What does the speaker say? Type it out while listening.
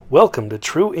Welcome to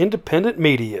True Independent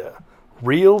Media,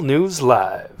 Real News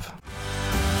Live.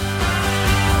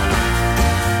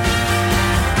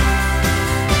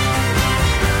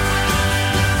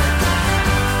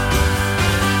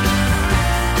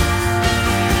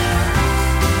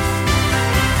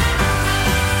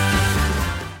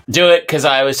 Do it because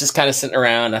I was just kind of sitting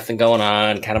around, nothing going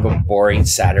on, kind of a boring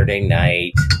Saturday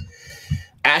night.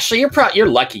 Ashley, you're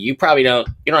lucky. You don't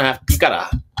have, you got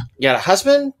a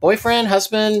husband,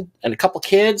 and a couple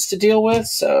kids to deal with,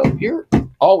 so you're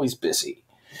always busy.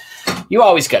 You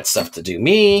always got stuff to do.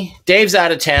 Me, Dave's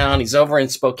out of town. He's over in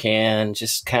Spokane,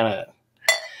 just kind of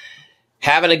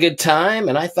having a good time.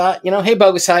 And I thought, hey,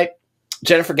 Bogus Hype,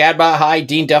 Jennifer Gadbot, hi,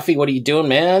 Dean Duffy, what are you doing,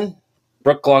 man?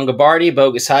 Brooke Longobardi,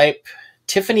 Bogus Hype,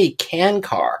 Tiffany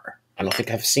Cankar. I don't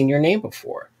think I've seen your name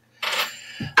before.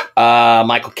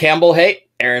 Michael Campbell, hey.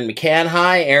 Aaron McCann,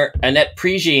 hi. Annette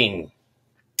Prigine.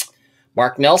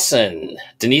 Mark Nelson.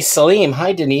 Denise Salim,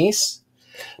 hi, Denise.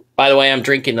 By the way, I'm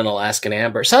drinking an Alaskan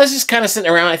Amber. So I was just kind of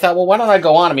sitting around. I thought, well, why don't I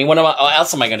go on? I mean, what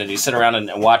else am I going to do? Sit around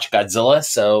and watch Godzilla?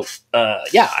 So,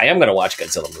 yeah, I am going to watch a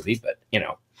Godzilla movie, but,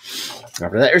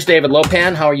 after that, there's David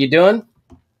Lopan. How are you doing?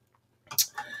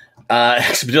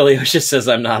 Expedilio just says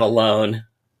I'm not alone.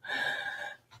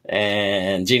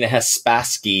 And Gina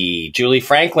Hespaski, Julie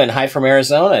Franklin, hi from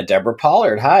Arizona. Deborah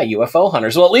Pollard, hi, UFO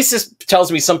hunters. Well, at least this tells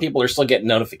me some people are still getting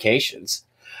notifications.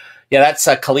 Yeah, that's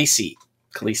Khaleesi.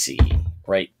 Khaleesi,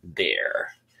 right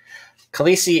there.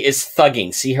 Khaleesi is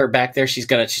thugging. See her back there? She's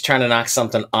trying to knock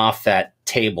something off that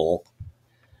table.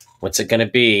 What's it gonna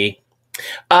be?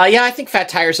 Yeah, I think Fat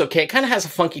Tire's okay. It kind of has a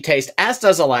funky taste, as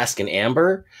does Alaskan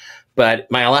Amber.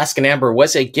 But my Alaskan Amber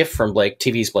was a gift from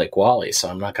TV's Blake Wally, so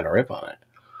I'm not going to rip on it.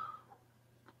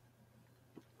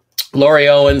 Lori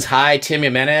Owens, hi. Tim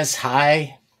Jimenez,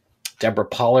 hi. Deborah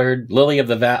Pollard, Lily of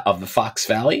the Fox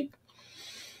Valley.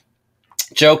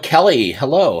 Joe Kelly,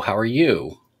 hello. How are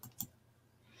you?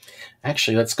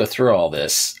 Actually, let's go through all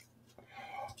this.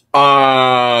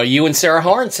 You and Sarah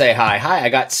Horn say hi. Hi, I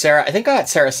got Sarah. I think I got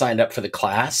Sarah signed up for the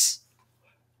class.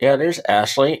 Yeah, there's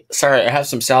Ashley. Sorry, I have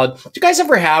some salad. Do you guys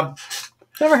ever have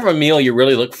a meal you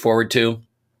really look forward to,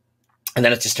 and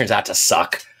then it just turns out to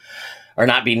suck or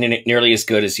not be nearly as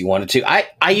good as you wanted to?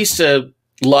 I used to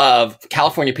love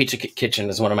California Pizza Kitchen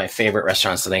is one of my favorite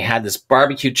restaurants, and they had this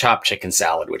barbecue chopped chicken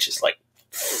salad, which is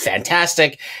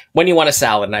fantastic when you want a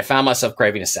salad. And I found myself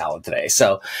craving a salad today.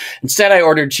 So instead I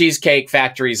ordered Cheesecake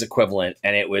Factory's equivalent,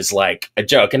 and it was like a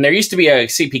joke. And there used to be a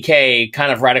CPK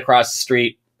kind of right across the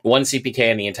street, one CPK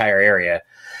in the entire area.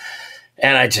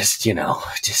 And I just,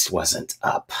 just wasn't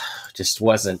up. Just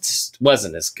wasn't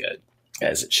as good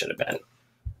as it should have been.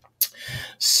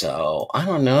 So, I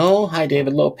don't know. Hi,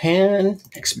 David Lopan.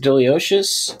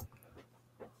 Expediliocious.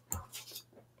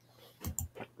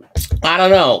 I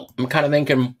don't know. I'm kind of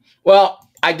thinking, well,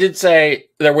 I did say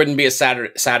there wouldn't be a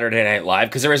Saturday Night Live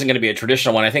because there isn't going to be a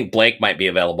traditional one. I think Blake might be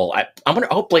available. I'm going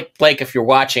to hope Blake, if you're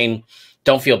watching,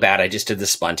 don't feel bad. I just did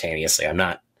this spontaneously. I'm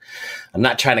not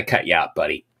trying to cut you out,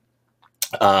 buddy.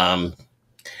 And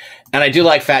I do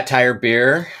like Fat Tire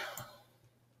beer.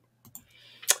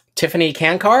 Tiffany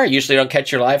Cankar, I usually don't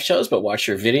catch your live shows, but watch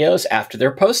your videos after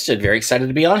they're posted. Very excited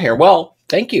to be on here. Well,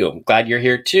 thank you. I'm glad you're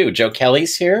here too. Joe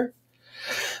Kelly's here.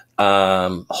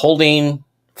 Holding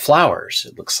flowers,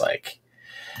 it looks like.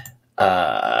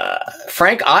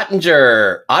 Frank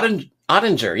Ottinger,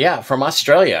 yeah, from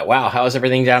Australia. Wow, how is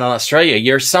everything down in Australia?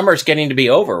 Your summer's getting to be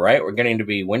over, right? We're getting to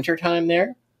be wintertime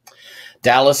there.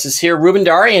 Dallas is here. Ruben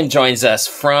Darian joins us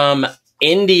from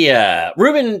India.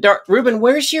 Ruben,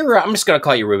 where's your... I'm just going to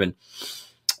call you Ruben.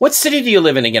 What city do you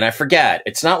live in again? I forget.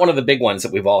 It's not one of the big ones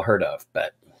that we've all heard of,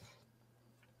 but...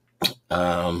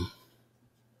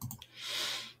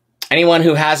 anyone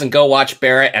who hasn't, go watch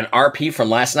Barrett and RP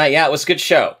from last night. Yeah, it was a good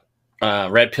show.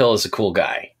 Red Pill is a cool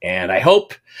guy. And I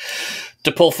hope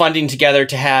to pull funding together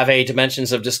to have a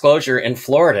Dimensions of Disclosure in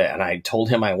Florida. And I told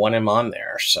him I want him on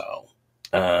there. So,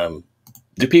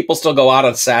 do people still go out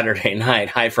on Saturday night?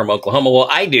 Hi from Oklahoma. Well,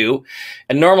 I do.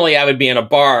 And normally I would be in a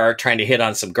bar trying to hit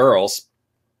on some girls,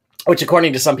 which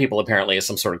according to some people apparently is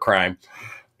some sort of crime.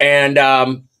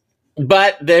 And,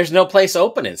 but there's no place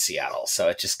open in Seattle. So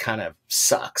it just kind of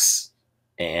sucks.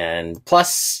 And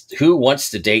plus, who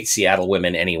wants to date Seattle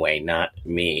women anyway? Not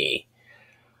me.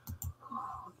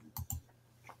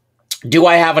 Do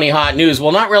I have any hot news?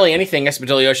 Well, not really anything,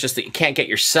 Espedilio. It's just that you can't get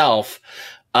yourself.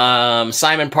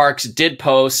 Simon Parks did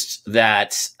post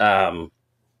that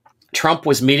Trump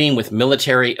was meeting with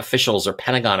military officials or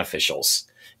Pentagon officials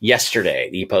yesterday.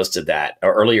 He posted that,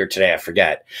 or earlier today, I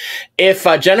forget. If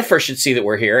Jennifer should see that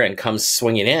we're here and comes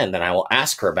swinging in, then I will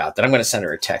ask her about that. I'm going to send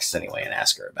her a text anyway and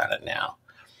ask her about it now.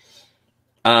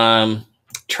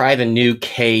 Try the new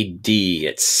KD.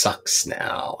 It sucks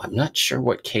now. I'm not sure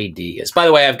what KD is. By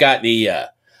the way, I've got the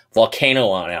volcano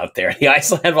on out there, the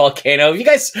Iceland volcano. If you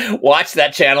guys watch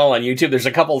that channel on YouTube, there's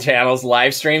a couple channels,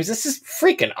 live streams. This is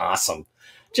freaking awesome.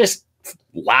 Just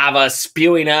lava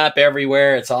spewing up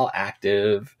everywhere. It's all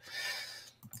active.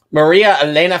 Maria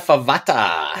Elena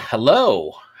Favata.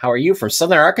 Hello. How are you? From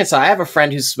Southern Arkansas. I have a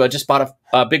friend who's just bought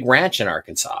a big ranch in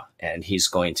Arkansas, and he's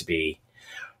going to be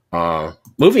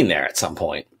moving there at some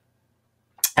point.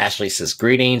 Ashley says,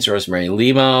 greetings. Rosemary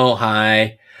Limo.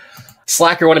 Hi.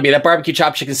 Slacker wannabe. That barbecue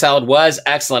chopped chicken salad was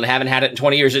excellent. I haven't had it in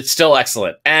 20 years. It's still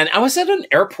excellent. And I was at an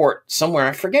airport somewhere.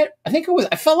 I forget.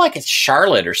 I felt like it's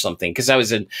Charlotte or something because I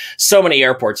was in so many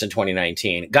airports in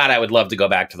 2019. God, I would love to go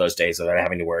back to those days without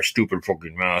having to wear a stupid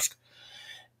fucking mask.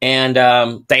 And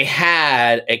they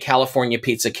had a California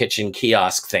Pizza Kitchen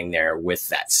kiosk thing there with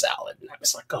that salad. And I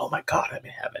was like, oh my God, I'm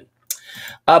in heaven.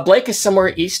 Blake is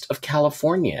somewhere east of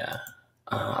California.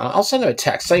 I'll send him a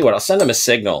text. Tell you what, I'll send him a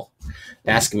signal.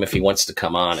 Ask him if he wants to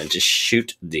come on and just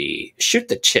shoot the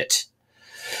chit.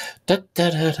 Oh,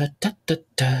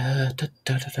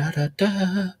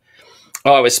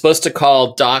 I was supposed to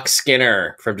call Doc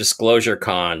Skinner from Disclosure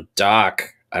Con.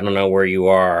 Doc, I don't know where you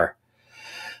are.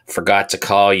 Forgot to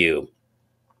call you.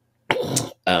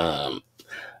 I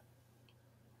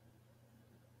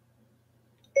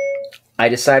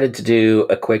decided to do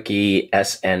a quickie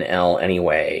SNL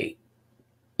anyway.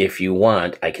 If you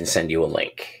want, I can send you a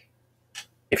link.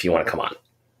 If you want to come on.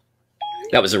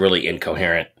 That was a really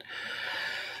incoherent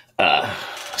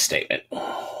statement.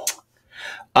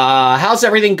 How's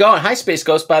everything going? Hi, Space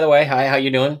Ghost, by the way. Hi, how you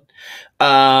doing?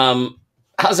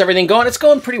 How's everything going? It's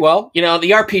going pretty well. You know,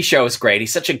 the RP show is great.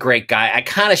 He's such a great guy. I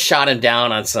kind of shot him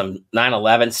down on some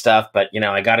 9/11 stuff, but, you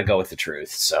know, I got to go with the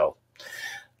truth. So,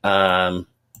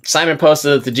 Simon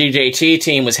posted that the GJT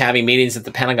team was having meetings at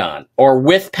the Pentagon or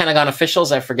with Pentagon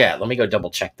officials. I forget. Let me go double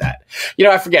check that. You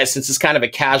know, I forget, since it's kind of a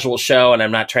casual show and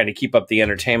I'm not trying to keep up the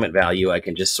entertainment value, I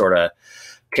can just sort of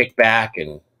kick back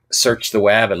and search the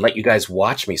web and let you guys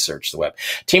watch me search the web.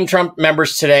 Team Trump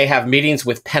members today have meetings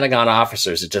with Pentagon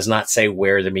officers. It does not say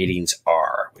where the meetings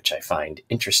are, which I find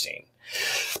interesting.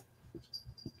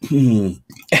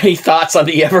 Any thoughts on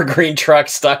the Evergreen truck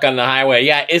stuck on the highway?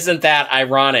 Yeah, isn't that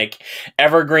ironic?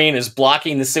 Evergreen is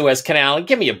blocking the Suez Canal. And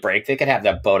give me a break. They could have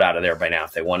that boat out of there by now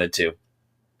if they wanted to.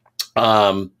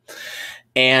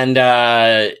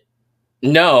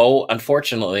 No,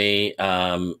 unfortunately,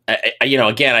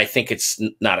 again, I think it's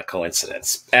not a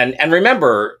coincidence. And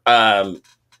remember,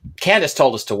 Candace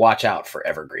told us to watch out for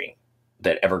Evergreen.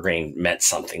 That Evergreen meant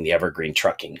something, the Evergreen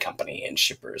Trucking Company and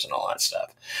shippers and all that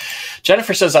stuff.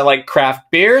 Jennifer says, I like craft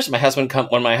beers. When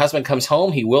my husband comes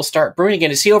home, he will start brewing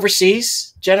again. Is he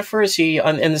overseas, Jennifer? Is he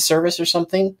in the service or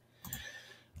something?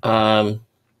 MP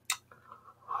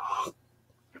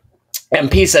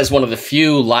says, one of the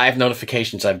few live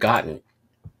notifications I've gotten.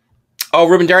 Oh,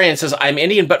 Ruben Darian says, I'm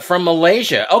Indian, but from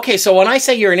Malaysia. Okay, so when I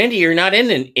say you're in India, you're not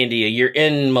in India. You're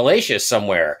in Malaysia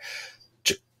somewhere.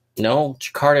 No,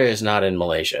 Jakarta is not in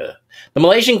Malaysia. The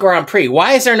Malaysian Grand Prix.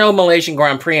 Why is there no Malaysian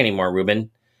Grand Prix anymore, Ruben?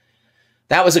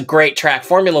 That was a great track.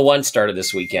 Formula One started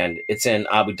this weekend. It's in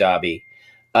Abu Dhabi.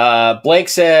 Blake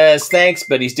says, thanks,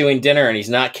 but he's doing dinner and he's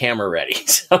not camera ready.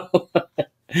 So,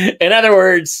 in other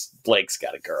words, Blake's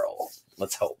got a girl.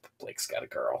 Let's hope Blake's got a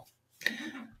girl.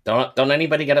 Don't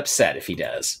anybody get upset if he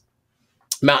does.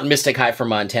 Mountain Mystic, hi from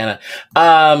Montana.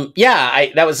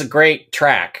 That was a great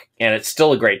track, and it's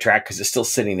still a great track because it's still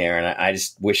sitting there, and I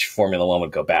just wish Formula One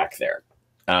would go back there.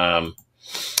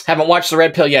 Haven't watched The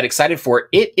Red Pill yet. Excited for it.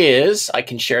 It is. I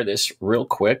can share this real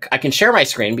quick. I can share my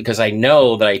screen because I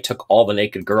know that I took all the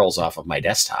naked girls off of my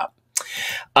desktop.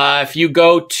 If you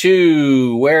go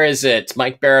to, where is it?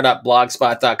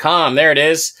 MikeBarrett.blogspot.com. There it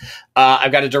is.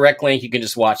 I've got a direct link. You can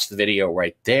just watch the video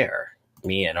right there.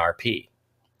 Me and RP.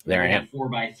 There I am.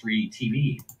 4x3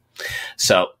 TV.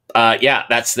 So,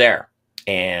 that's there.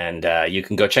 And you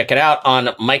can go check it out on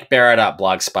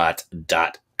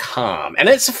MikeBarrett.blogspot.com. And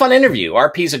it's a fun interview.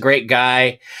 RP's a great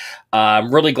guy.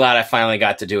 I'm really glad I finally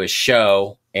got to do his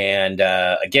show. And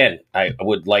again, I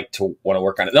would like to want to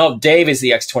work on it. No, Dave is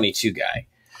the X22 guy.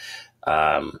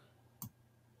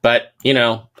 But,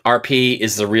 RP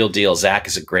is the real deal. Zach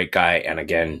is a great guy. And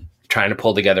again, trying to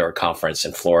pull together a conference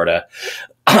in Florida.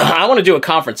 I want to do a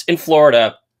conference in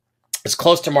Florida as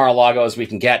close to Mar-a-Lago as we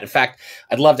can get. In fact,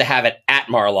 I'd love to have it at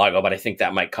Mar-a-Lago, but I think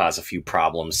that might cause a few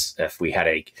problems if we had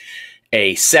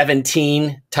a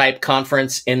 17 type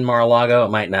conference in Mar-a-Lago. It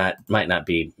might not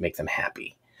make them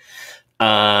happy.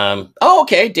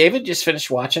 Okay. David just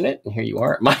finished watching it, and here you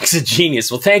are. Mike's a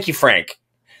genius. Well, thank you, Frank.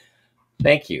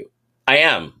 Thank you. I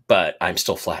am, but I'm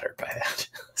still flattered by that.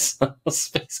 So,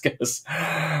 Space Ghost.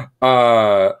 I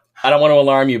don't want to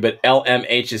alarm you, but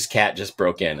LMH's cat just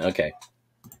broke in. Okay.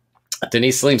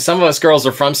 Denise Slim, some of us girls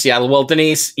are from Seattle. Well,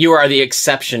 Denise, you are the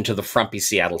exception to the frumpy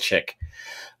Seattle chick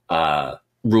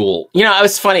rule. You know, it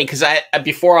was funny because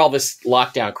before all this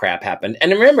lockdown crap happened,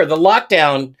 and remember, the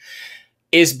lockdown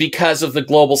is because of the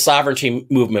global sovereignty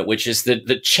movement, which is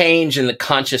the change in the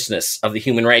consciousness of the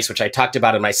human race, which I talked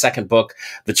about in my second book,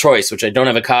 The Choice, which I don't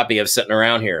have a copy of sitting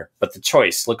around here. But The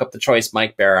Choice, look up The Choice,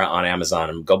 Mike Barra on Amazon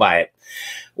and go buy it.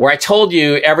 Where I told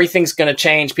you everything's going to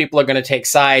change, people are going to take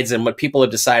sides, and what people have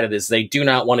decided is they do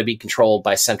not want to be controlled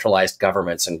by centralized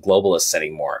governments and globalists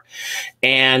anymore.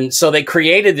 And so they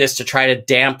created this to try to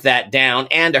damp that down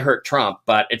and to hurt Trump,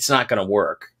 but it's not going to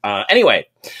work. Anyway,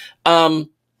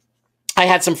 I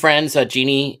had some friends,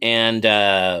 Jeannie and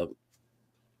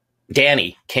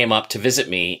Danny came up to visit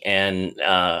me, and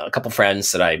a couple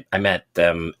friends that I met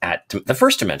them at the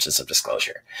first Dimensions of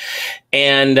Disclosure.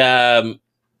 And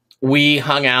we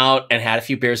hung out and had a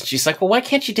few beers, and she's like, well, why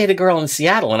can't you date a girl in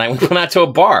Seattle? And I went out to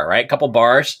a bar, right? A couple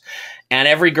bars. And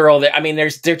every girl there, I mean,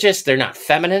 they're not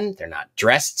feminine. They're not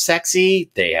dressed sexy.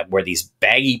 They wear these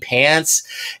baggy pants.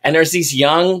 And there's these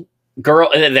young girl,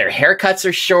 their haircuts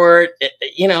are short.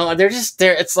 You know,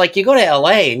 it's like you go to LA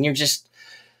and there's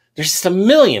just a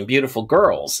million beautiful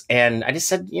girls. And I just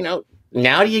said, you know,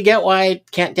 now do you get why I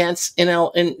can't dance date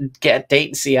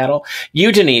in Seattle?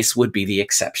 You, Denise, would be the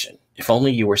exception. If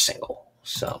only you were single.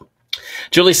 So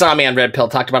Julie saw me on Red Pill,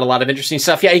 talked about a lot of interesting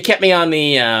stuff. Yeah, he kept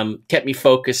me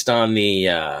focused on the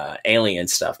alien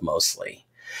stuff mostly.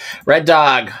 Red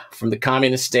Dog from the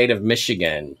communist state of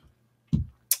Michigan.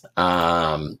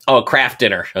 Craft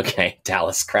dinner. Okay,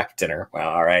 Dallas craft dinner. Well,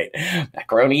 all right.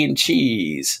 Macaroni and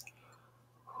cheese.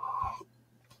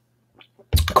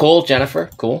 Cool, Jennifer.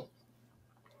 Cool.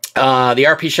 The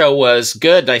RP show was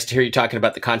good. Nice to hear you talking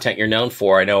about the content you're known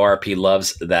for. I know RP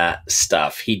loves that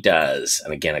stuff. He does.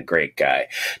 And again, a great guy.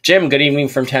 Jim, good evening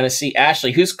from Tennessee.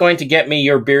 Ashley, who's going to get me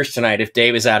your beers tonight if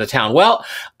Dave is out of town? Well,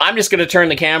 I'm just going to turn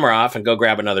the camera off and go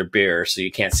grab another beer so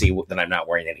you can't see that I'm not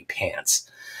wearing any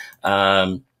pants.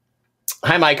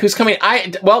 Hi, Mike. Who's coming?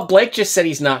 Well, Blake just said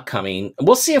he's not coming.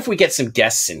 We'll see if we get some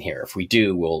guests in here. If we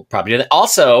do, we'll probably do that.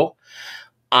 Also,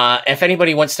 if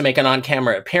anybody wants to make an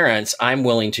on-camera appearance, I'm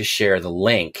willing to share the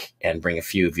link and bring a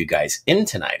few of you guys in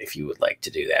tonight if you would like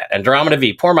to do that. Andromeda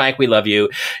V, poor Mike, we love you.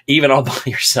 Even all by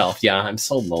yourself. Yeah, I'm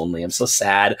so lonely. I'm so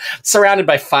sad. Surrounded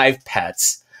by 5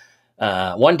 pets,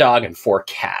 1 dog and 4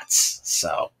 cats.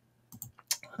 So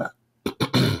I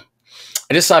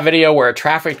just saw a video where a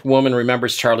trafficked woman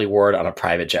remembers Charlie Ward on a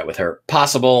private jet with her.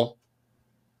 Possible.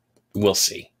 We'll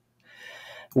see.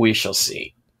 We shall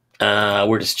see.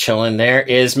 We're just chilling. There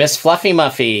is Miss Fluffy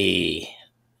Muffy.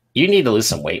 You need to lose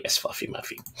some weight, Miss Fluffy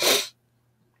Muffy.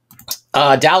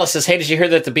 Dallas says, hey, did you hear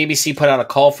that the BBC put out a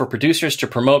call for producers to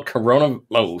promote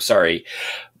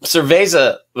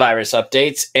Cerveza virus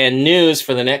updates and news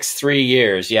for the next 3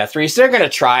 years? Yeah, 3 years. They're going to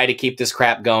try to keep this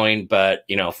crap going, but,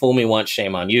 you know, fool me once,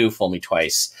 shame on you. Fool me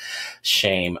twice,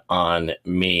 shame on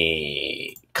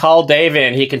me. Call Dave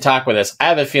in. He can talk with us. I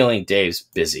have a feeling Dave's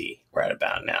busy right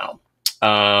about now.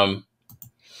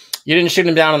 You didn't shoot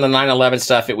him down on the 9/11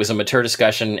 stuff. It was a mature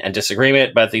discussion and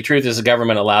disagreement, but the truth is the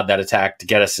government allowed that attack to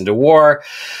get us into war.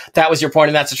 That was your point,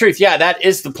 and that's the truth. Yeah, that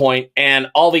is the point.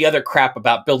 And all the other crap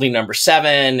about building number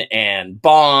 7 and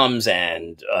bombs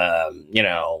and,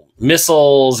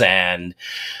 missiles and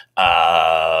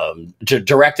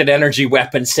directed energy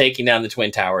weapons taking down the Twin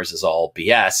Towers is all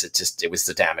BS. It was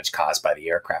the damage caused by the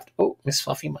aircraft. Oh, Miss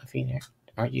Fluffy Muffy,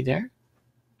 aren't you there?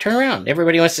 Turn around.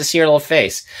 Everybody wants to see your little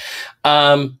face.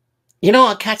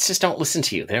 Cats just don't listen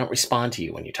to you. They don't respond to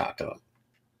you when you talk to them.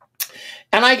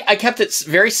 And I kept it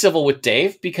very civil with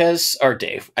Dave I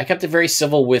kept it very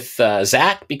civil with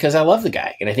Zach because I love the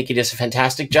guy. And I think he does a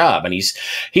fantastic job. And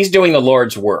he's doing the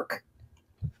Lord's work.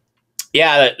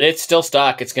 Yeah, it's still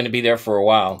stuck. It's going to be there for a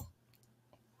while.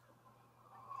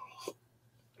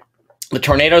 The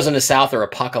tornadoes in the south are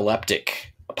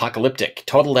apocalyptic.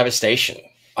 Total devastation.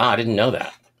 Wow, I didn't know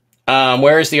that.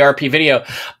 Where is the RP video?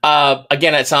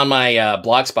 Again, it's on my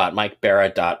blogspot,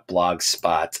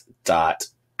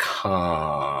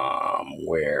 mikebarra.blogspot.com.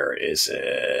 Where is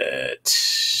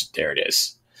it? There it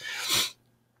is.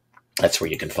 That's where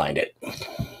you can find it.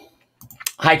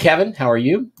 Hi, Kevin. How are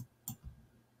you?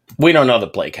 We don't know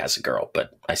that Blake has a girl,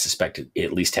 but I suspect it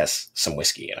at least has some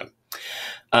whiskey in him.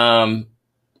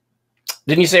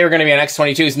 Didn't you say you were going to be on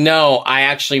X-22s? No, I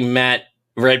actually met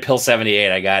Red Pill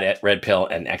 78. I got it. Red Pill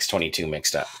and X-22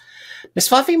 mixed up. Miss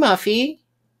Fluffy Muffy.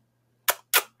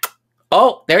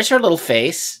 Oh, there's her little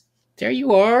face. There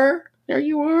you are. There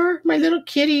you are, my little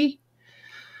kitty.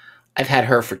 I've had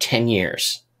her for 10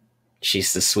 years.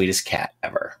 She's the sweetest cat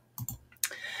ever.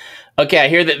 Okay, I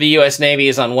hear that the U.S. Navy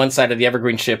is on one side of the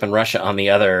Evergreen ship and Russia on the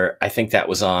other. I think that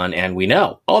was on And We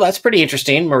Know. Oh, that's pretty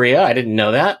interesting, Maria. I didn't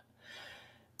know that.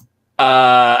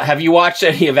 Have you watched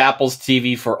any of Apple's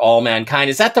TV for All Mankind?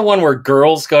 Is that the one where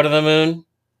girls go to the moon?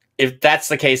 If that's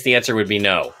the case, the answer would be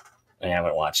no. I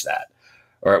haven't watched that.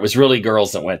 Or it was really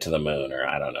girls that went to the moon, or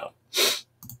I don't know.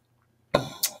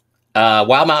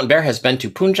 Wild Mountain Bear has been to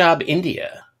Punjab,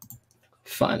 India.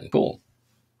 Fun, cool.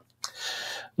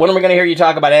 When are we going to hear you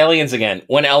talk about aliens again?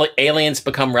 When aliens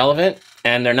become relevant,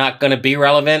 and they're not going to be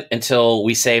relevant until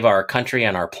we save our country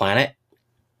and our planet.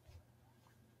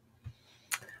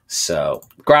 So,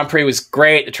 Grand Prix was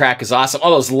great. The track is awesome.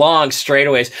 All those long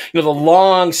straightaways. The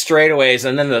long straightaways,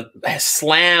 and then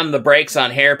the brakes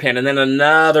on hairpin, and then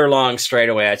another long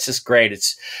straightaway. It's just great.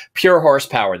 It's pure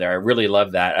horsepower there. I really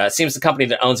love that. It seems the company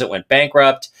that owns it went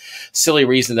bankrupt. Silly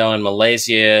reason, though, in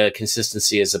Malaysia,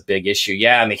 consistency is a big issue.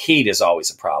 Yeah, and the heat is always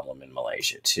a problem in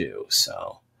Malaysia, too.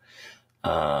 So,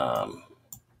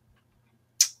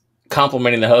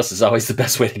 complimenting the host is always the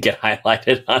best way to get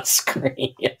highlighted on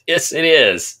screen. Yes, it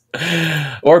is.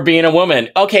 Or being a woman.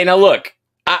 Okay, now look,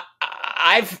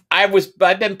 I've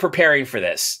been preparing for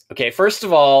this. Okay, first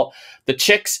of all, the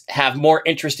chicks have more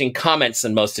interesting comments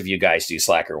than most of you guys do,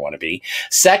 Slacker wannabe.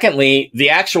 Secondly, the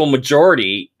actual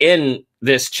majority in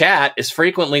this chat is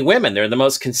frequently women. They're the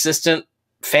most consistent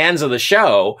fans of the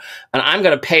show, and I'm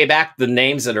going to pay back the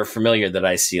names that are familiar that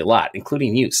I see a lot,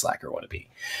 including you, Slacker wannabe.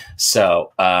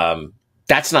 So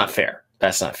that's not fair.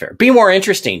 That's not fair. Be more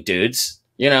interesting, dudes.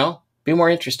 Be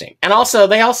more interesting. And also,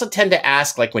 they also tend to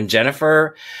ask, like when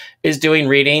Jennifer is doing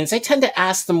readings, they tend to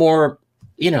ask the more,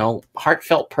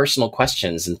 heartfelt personal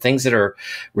questions and things that are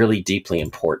really deeply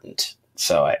important.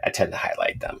 So I tend to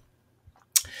highlight them.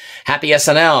 Happy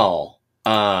SNL.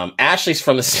 Ashley's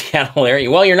from the Seattle area.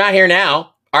 Well, you're not here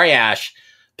now, are you, Ash?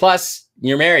 Plus,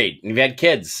 you're married and you've had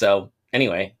kids. So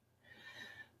anyway,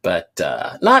 but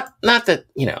not that,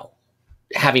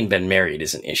 having been married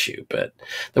is an issue, but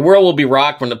the world will be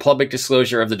rocked when the public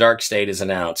disclosure of the dark state is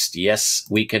announced. Yes,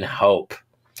 we can hope.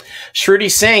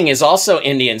 Shruti Singh is also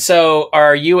Indian. So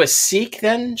are you a Sikh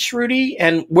then, Shruti?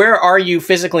 And where are you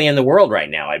physically in the world right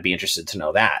now? I'd be interested to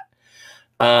know that.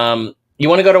 You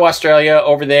want to go to Australia?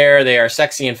 Over there, they are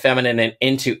sexy and feminine and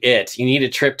into it. You need a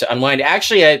trip to unwind.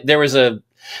 Actually, there was a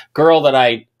girl that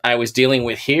I was dealing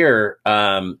with here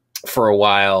for a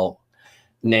while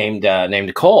named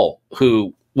Nicole,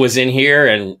 who was in here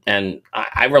and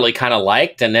I really kind of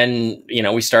liked. And then,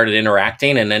 we started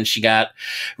interacting, and then she got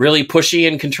really pushy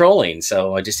and controlling.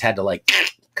 So I just had to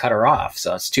cut her off.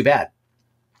 So it's too bad.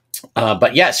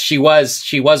 But yes, she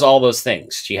was all those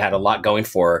things. She had a lot going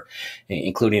for her,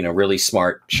 including a really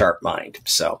smart, sharp mind.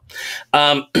 So,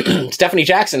 Stephanie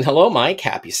Jackson, hello, Mike.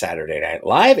 Happy Saturday Night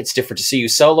Live. It's different to see you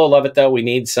solo. Love it, though. We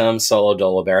need some solo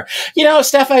Dolo Bear.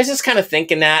 Steph, I was just kind of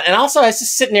thinking that. And also, I was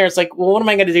just sitting there. It's like, well, what am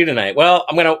I going to do tonight? Well,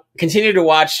 I'm going to continue to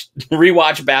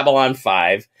rewatch Babylon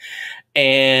 5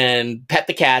 and pet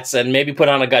the cats and maybe put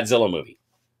on a Godzilla movie.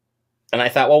 And I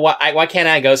thought, well, why can't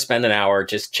I go spend an hour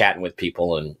just chatting with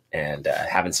people and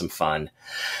having some fun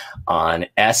on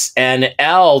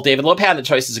SNL? David Lopan, The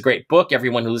Choice is a great book.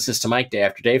 Everyone who listens to Mike day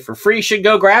after day for free should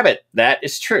go grab it. That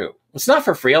is true. It's not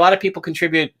for free. A lot of people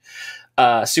contribute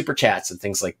super chats and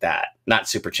things like that. Not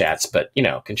super chats, but,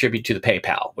 contribute to the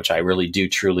PayPal, which I really do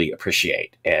truly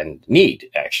appreciate and need,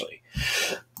 actually.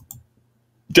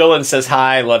 Dylan says,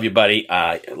 hi, love you, buddy.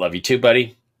 Love you too,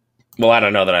 buddy. Well, I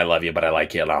don't know that I love you, but I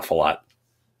like you an awful lot.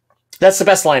 That's the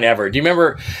best line ever. Do you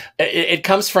remember? It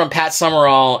comes from Pat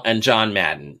Summerall and John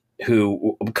Madden,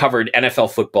 who covered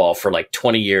NFL football for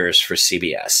 20 years for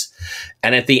CBS.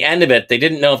 And at the end of it, they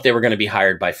didn't know if they were going to be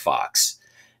hired by Fox.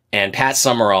 And Pat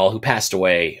Summerall, who passed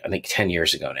away, I think 10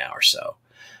 years ago now or so.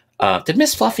 Did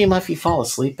Miss Fluffy Muffy fall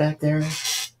asleep back there?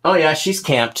 Oh, yeah, she's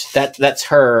camped. That's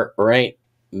her right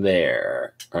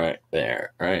there. Right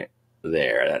there. Right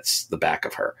there. That's the back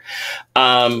of her.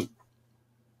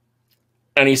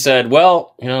 And he said,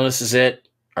 well, this is it.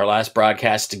 Our last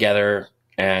broadcast together.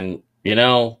 And,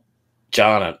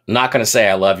 John, I'm not going to say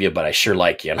I love you, but I sure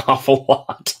like you an awful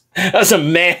lot. That's a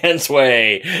man's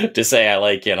way to say I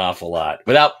like you an awful lot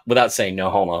without saying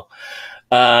no homo.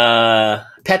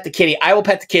 Pet the kitty. I will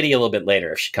pet the kitty a little bit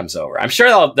later if she comes over. I'm sure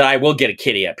that I will get a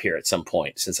kitty up here at some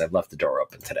point since I've left the door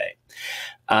open today.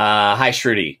 Hi,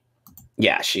 Shruti.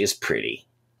 Yeah, she is pretty.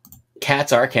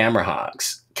 Cats are camera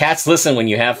hogs. Cats listen when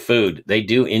you have food. They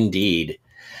do indeed.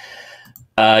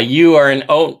 You are in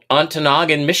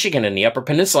Ontonagon, Michigan, in the Upper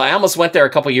Peninsula. I almost went there a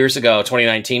couple years ago,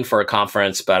 2019, for a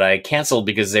conference, but I canceled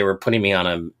because they were putting me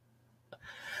on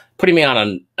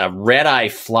a red-eye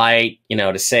flight,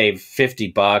 to save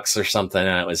 $50 or something,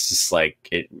 and it was just like,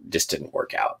 it just didn't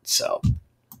work out. So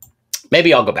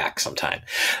maybe I'll go back sometime.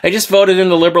 I just voted in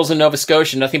the Liberals in Nova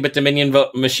Scotia. Nothing but Dominion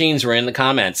machines were in the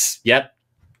comments. Yep.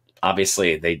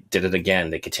 Obviously, they did it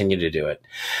again. They continue to do it.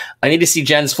 I need to see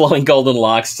Jen's flowing golden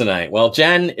locks tonight. Well,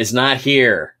 Jen is not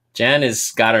here. Jen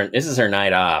this is her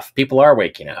night off. People are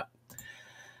waking up.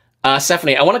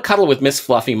 Stephanie, I want to cuddle with Miss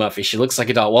Fluffy Muffy. She looks like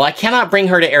a doll. Well, I cannot bring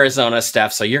her to Arizona,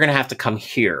 Steph, so you're going to have to come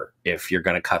here if you're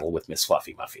going to cuddle with Miss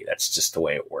Fluffy Muffy. That's just the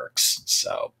way it works.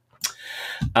 So,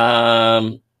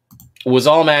 was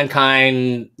All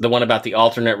Mankind the one about the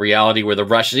alternate reality where the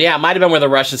Russians... Yeah, it might have been where the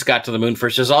Russians got to the moon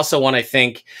first. There's also one, I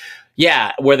think,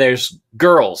 where there's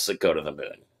girls that go to the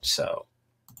moon. So,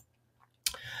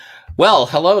 well,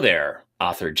 hello there,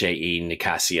 author J.E.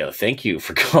 Nicasio. Thank you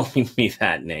for calling me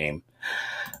that name.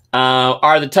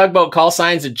 Are the tugboat call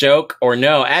signs a joke or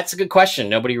no? That's a good question.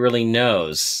 Nobody really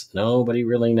knows.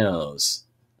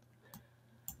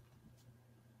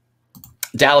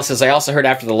 Dallas says, I also heard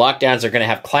after the lockdowns, they're going to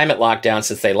have climate lockdowns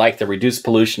since they like the reduced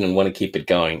pollution and want to keep it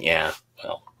going. Yeah,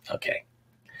 well, okay.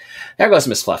 There goes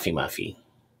Miss Fluffy Muffy.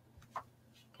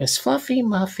 Miss Fluffy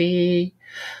Muffy,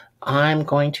 I'm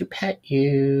going to pet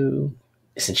you.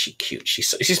 Isn't she cute?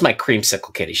 She's my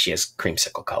creamsicle kitty. She has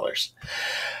creamsicle colors.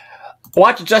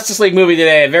 Watch a Justice League movie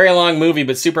today. A very long movie,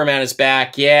 but Superman is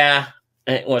back. Yeah,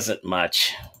 it wasn't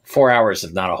much. 4 hours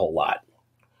is not a whole lot.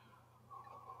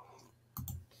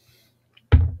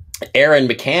 Aaron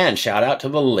McCann, shout out to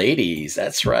the ladies.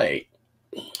 That's right.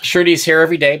 Shrudi's here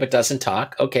every day, but doesn't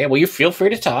talk. Okay, well, you feel free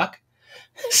to talk.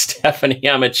 Stephanie,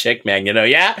 I'm a chick magnet.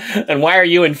 Yeah? And why are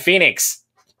you in Phoenix?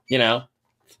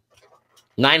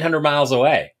 900 miles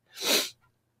away.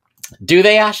 Do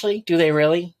they, Ashley? Do they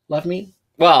really love me?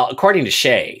 Well, according to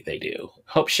Shay, they do.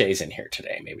 Hope Shay's in here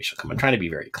today. Maybe she'll come. I'm trying to be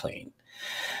very clean.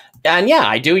 And yeah,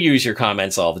 I do use your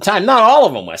comments all the time. Not all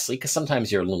of them, Wesley, because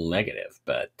sometimes you're a little negative,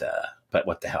 but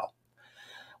what the hell?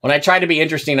 When I try to be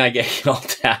interesting, I get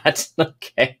yelled at.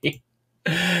 Okay.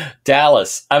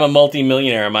 Dallas, I'm a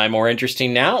multimillionaire. Am I more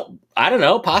interesting now? I don't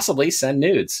know. Possibly. Send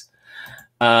nudes.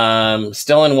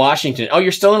 Still in Washington. Oh,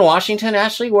 you're still in Washington,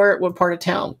 Ashley? What part of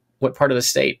town? What part of the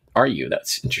state are you?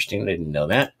 That's interesting. I didn't know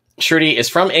that. Shruti is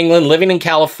from England, living in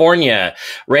California,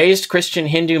 raised Christian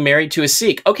Hindu, married to a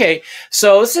Sikh. Okay,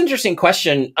 so this is an interesting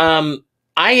question.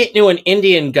 I knew an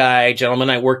Indian guy, gentleman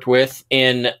I worked with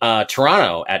in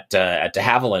Toronto at de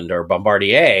Havilland or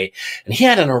Bombardier, and he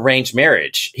had an arranged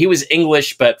marriage. He was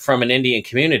English, but from an Indian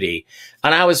community.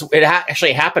 And it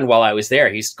actually happened while I was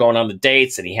there. He's going on the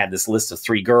dates, and he had this list of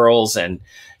 3 girls, and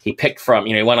he picked from,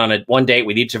 he went on one date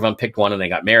with each of them, picked one, and they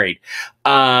got married.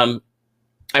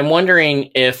 I'm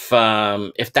wondering if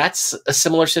that's a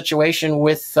similar situation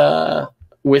with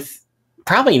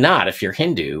probably not if you're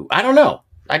Hindu. I don't know.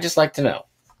 I just like to know.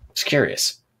 Just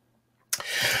curious.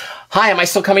 Hi, am I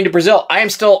still coming to Brazil? I am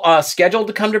still scheduled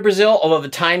to come to Brazil, although the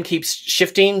time keeps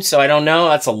shifting, so I don't know.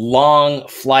 That's a long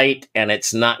flight, and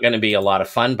it's not going to be a lot of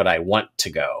fun, but I want to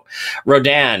go.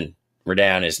 Rodan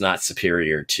is not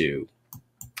superior to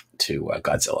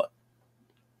Godzilla.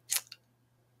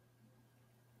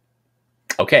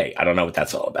 Okay, I don't know what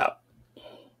that's all about.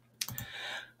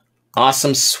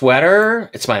 Awesome sweater.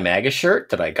 It's my MAGA shirt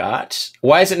that I got.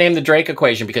 Why is it named the Drake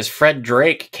equation? Because Fred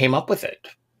Drake came up with it.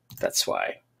 That's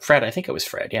why. Fred, I think it was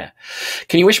Fred, yeah.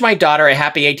 Can you wish my daughter a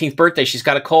happy 18th birthday? She's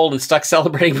got a cold and stuck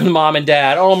celebrating with mom and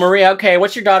dad. Oh, Maria, okay.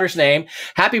 What's your daughter's name?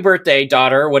 Happy birthday,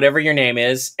 daughter, whatever your name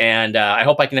is. And I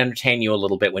hope I can entertain you a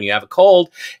little bit when you have a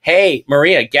cold. Hey,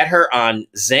 Maria, get her on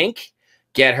zinc.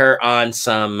 Get her on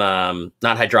some, not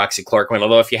hydroxychloroquine,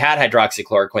 although if you had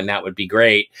hydroxychloroquine, that would be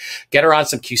great. Get her on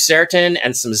some quercetin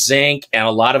and some zinc and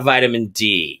a lot of vitamin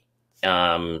D. Get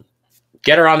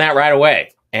her on that right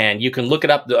away. And you can look it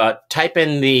up, type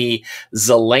in the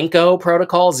Zelenko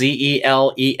protocol,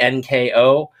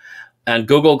 Zelenko, and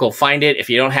Google will find it. If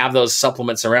you don't have those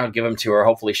supplements around, give them to her.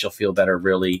 Hopefully she'll feel better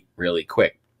really, really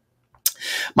quick.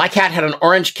 My cat had an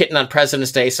orange kitten on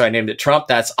President's Day, so I named it Trump.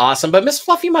 That's awesome. But Miss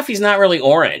Fluffy Muffy's not really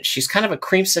orange. She's kind of a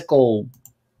creamsicle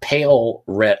pale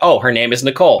red. Oh, her name is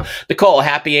Nicole. Nicole,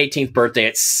 happy 18th birthday.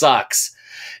 It sucks.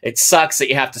 It sucks that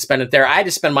you have to spend it there. I had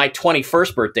to spend my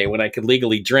 21st birthday when I could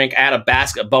legally drink. I had a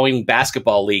Boeing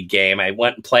basketball league game. I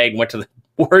went and played and went to the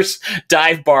worst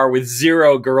dive bar with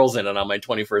 0 girls in it on my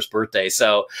 21st birthday.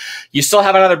 So you still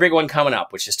have another big one coming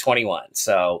up, which is 21.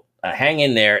 So hang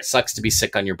in there. It sucks to be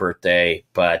sick on your birthday,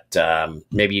 but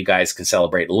maybe you guys can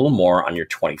celebrate a little more on your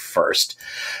 21st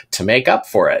to make up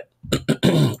for it.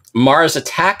 Mars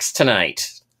attacks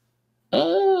tonight.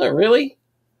 Really?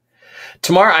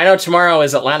 Tomorrow, I know tomorrow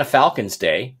is Atlanta Falcons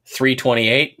Day,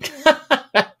 3/28.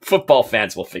 Football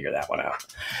fans will figure that one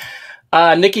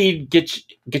out. Nikki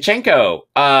Gachenko.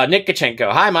 Nick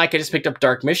Gachenko. Hi, Mike. I just picked up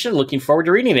Dark Mission. Looking forward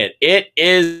to reading it. It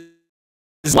is,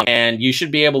 and you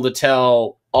should be able to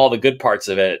tell all the good parts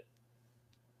of it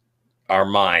are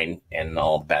mine, and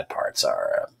all the bad parts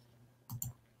are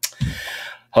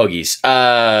Hoagie's.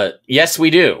 Yes,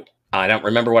 we do. I don't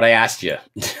remember what I asked you,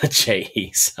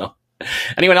 J.E. So,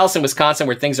 anyone else in Wisconsin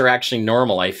where things are actually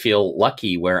normal? I feel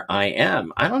lucky where I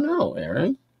am. I don't know,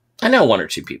 Aaron. I know one or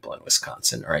two people in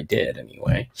Wisconsin, or I did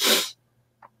anyway.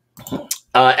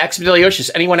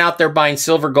 Expediliotius, anyone out there buying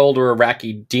silver, gold, or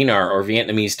Iraqi dinar or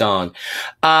Vietnamese dong?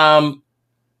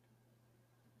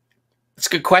 It's a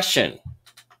good question.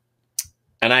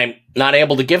 And I'm not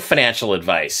able to give financial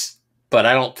advice, but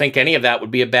I don't think any of that would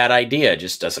be a bad idea,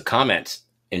 just as a comment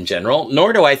in general.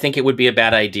 Nor do I think it would be a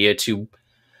bad idea to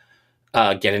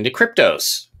get into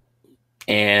cryptos.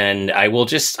 And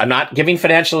I'm not giving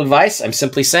financial advice. I'm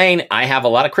simply saying I have a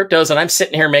lot of cryptos and I'm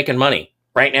sitting here making money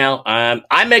right now.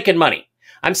 I'm making money.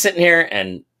 I'm sitting here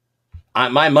and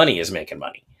my money is making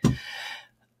money.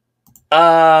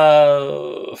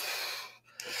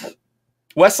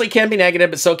 Wesley can be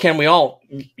negative, but so can we all.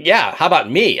 Yeah, how about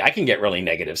me? I can get really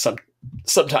negative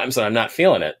sometimes when I'm not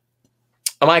feeling it.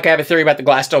 Mike, I have a theory about the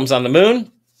glass domes on the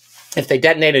moon. If they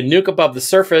detonate a nuke above the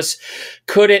surface,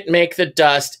 could it make the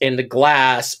dust into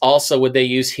glass? Also, would they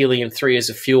use helium-3 as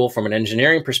a fuel from an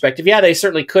engineering perspective? Yeah, they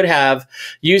certainly could have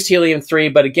used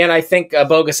helium-3, but again, I think,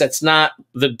 Bogus,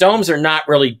 the domes are not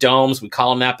really domes, we call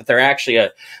them that, but they're actually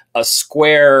a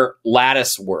square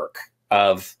lattice work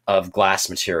of glass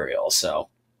material. So,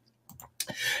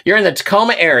 you're in the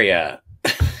Tacoma area.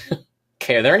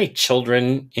 Okay, are there any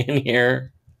children in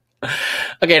here?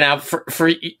 Okay, now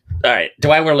all right, do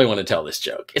I really want to tell this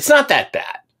joke? It's not that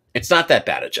bad. It's not that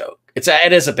bad a joke. It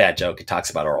is a bad joke. It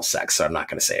talks about oral sex, so I'm not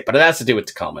going to say it, but it has to do with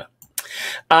Tacoma.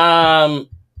 I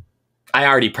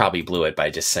already probably blew it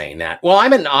by just saying that. Well,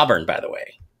 I'm in Auburn, by the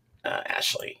way,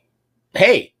 Ashley.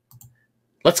 Hey,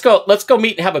 let's go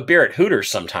meet and have a beer at Hooters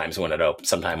sometime when it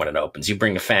opens. You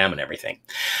bring the fam and everything.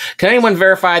 Can anyone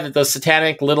verify that those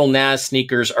satanic little Nas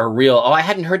sneakers are real? Oh, I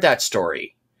hadn't heard that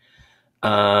story.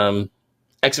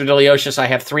 Expediliotius, I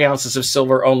have 3 ounces of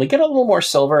silver only. Get a little more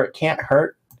silver. It can't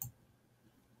hurt.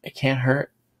 It can't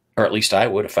hurt. Or at least I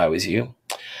would if I was you.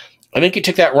 I think you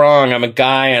took that wrong. I'm a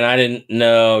guy and I didn't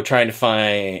know. Trying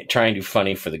to do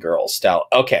funny for the girls. Stout.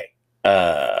 Okay.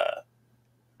 I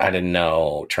didn't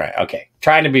know.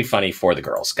 Trying to be funny for the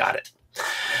girls. Got it.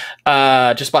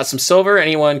 Just bought some silver.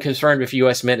 Anyone confirmed if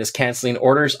U.S. Mint is canceling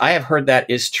orders? I have heard that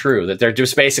is true. That they're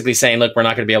just basically saying, look, we're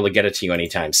not going to be able to get it to you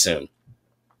anytime soon.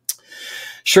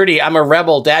 Shruti, I'm a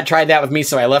rebel. Dad tried that with me,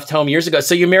 so I left home years ago.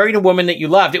 So you married a woman that you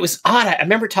loved. It was odd. I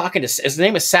remember talking to his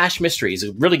name is Sash Mystery. He's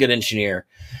a really good engineer.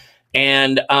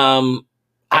 And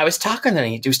I was talking to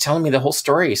him. He was telling me the whole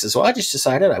story. He says, well, I just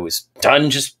decided I was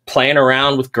done just playing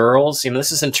around with girls.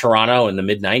 This is in Toronto in the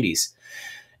mid-'90s.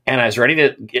 And I was ready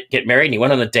to get married. And he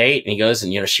went on a date. And he goes,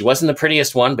 and she wasn't the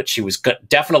prettiest one, but she was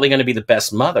definitely going to be the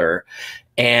best mother.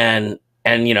 And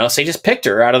so he just picked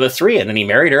her out of the 3, and then he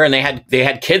married her, and they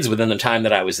had kids within the time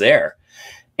that I was there.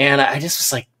 And I just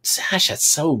was like, Sash, that's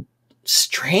so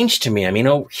strange to me. I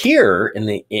mean, here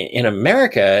in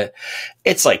America,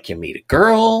 it's like you meet a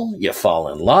girl, you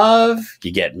fall in love,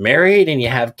 you get married, and you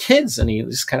have kids. And he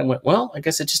just kind of went, well, I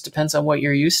guess it just depends on what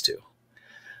you're used to.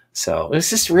 So it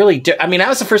was just really, that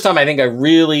was the first time I think I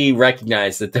really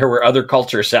recognized that there were other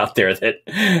cultures out there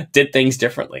that did things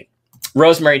differently.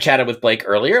 Rosemary chatted with Blake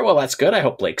earlier. Well, that's good. I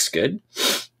hope Blake's good.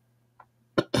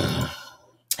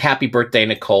 Happy birthday,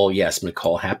 Nicole. Yes,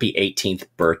 Nicole. Happy 18th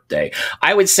birthday.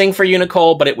 I would sing for you,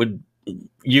 Nicole, but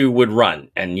you would run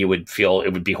and you would feel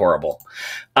it would be horrible.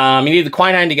 You need the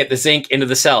quinine to get the zinc into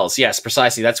the cells. Yes,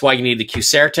 precisely. That's why you need the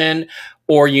quercetin,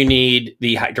 or you need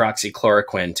the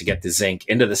hydroxychloroquine to get the zinc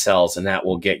into the cells, and that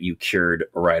will get you cured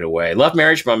right away. Love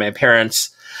marriage, but my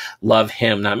parents love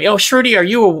him, not me. Oh, Shruti,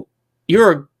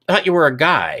 I thought you were a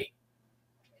guy,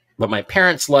 but my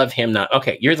parents love him not.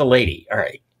 Okay, you're the lady. All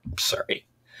right. Sorry.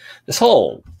 This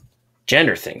whole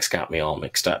gender thing's got me all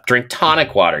mixed up. Drink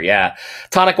tonic water. Yeah.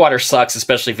 Tonic water sucks,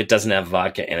 especially if it doesn't have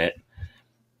vodka in it.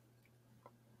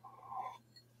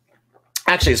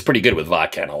 Actually, it's pretty good with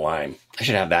vodka and a lime. I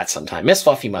should have that sometime. Miss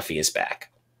Fluffy Muffy is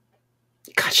back.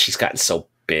 God, she's gotten so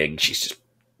big. She's just...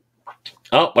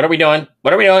 Oh, what are we doing?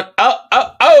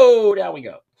 Oh, down we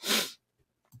go.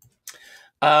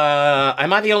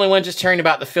 Am I the only one just hearing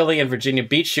about the Philly and Virginia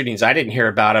Beach shootings? I didn't hear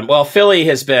about them. Well, Philly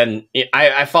has been,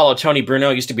 I follow Tony Bruno,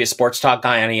 used to be a sports talk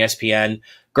guy on ESPN.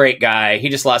 Great guy. He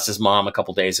just lost his mom a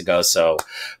couple days ago. So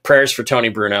prayers for Tony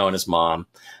Bruno and his mom.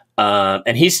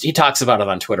 And he talks about it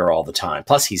on Twitter all the time.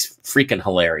 Plus he's freaking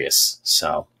hilarious.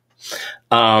 So,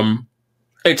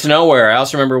 it's nowhere. I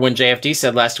also remember when JFD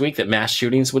said last week that mass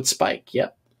shootings would spike.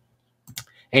 Yep.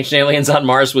 Ancient Aliens on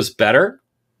Mars was better.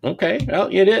 Okay.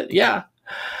 Well, you did. Yeah.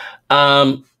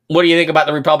 What do you think about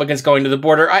the Republicans going to the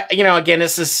border? Again,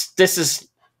 this is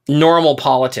normal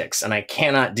politics, and I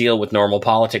cannot deal with normal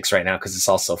politics right now because it's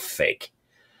all so fake.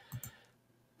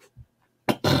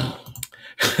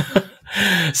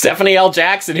 Stephanie L.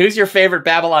 Jackson, who's your favorite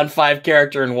Babylon 5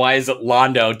 character and why is it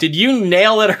Londo? Did you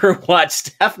nail it or what?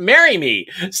 Steph, marry me.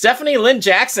 Stephanie Lynn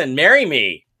Jackson, marry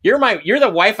me. You're the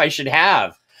wife I should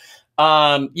have.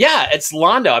 Yeah, it's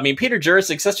Londo. I mean, Peter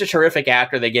Jurek, such a terrific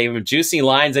actor. They gave him juicy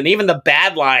lines, and even the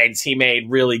bad lines he made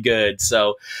really good.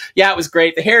 So, yeah, it was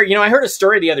great. The hair, I heard a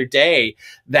story the other day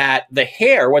that the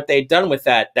hair, what they'd done with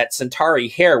that Centauri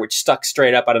hair, which stuck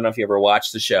straight up. I don't know if you ever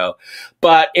watched the show,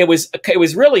 but it was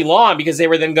really long because they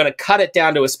were then going to cut it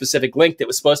down to a specific length that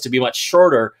was supposed to be much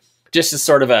shorter, just as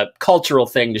sort of a cultural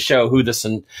thing to show who the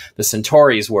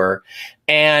Centauris were.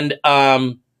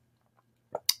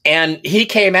 And he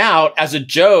came out as a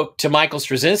joke to Michael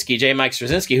Straczynski, J. Mike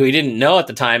Straczynski, who he didn't know at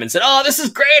the time, and said, "Oh, this is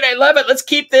great. I love it. Let's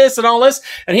keep this and all this."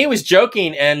 And he was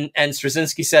joking, and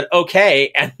Straczynski said,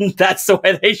 "Okay." And that's the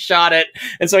way they shot it.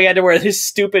 And so he had to wear this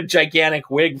stupid,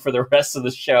 gigantic wig for the rest of the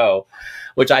show,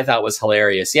 which I thought was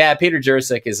hilarious. Yeah, Peter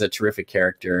Jurek is a terrific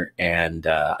character. And,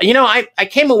 I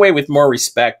came away with more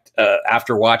respect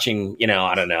after watching,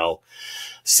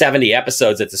 70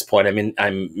 episodes at this point. I mean,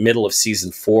 I'm middle of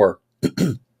season 4.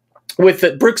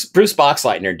 With Bruce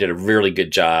Boxleitner did a really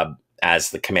good job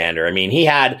as the commander. I mean, he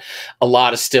had a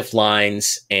lot of stiff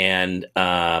lines and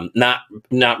not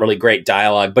really great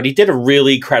dialogue, but he did a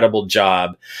really credible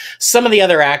job. Some of the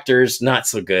other actors, not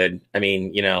so good. I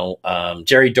mean,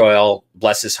 Jerry Doyle,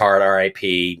 bless his heart,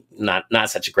 R.I.P., not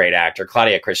such a great actor.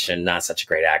 Claudia Christian, not such a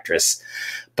great actress.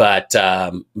 But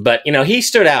he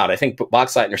stood out. I think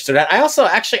Boxleitner stood out.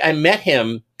 I met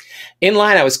him in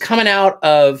line. I was coming out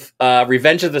of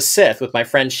Revenge of the Sith with my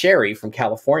friend Sherry from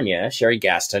California, Sherry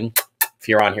Gaston. If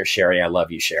you're on here, Sherry, I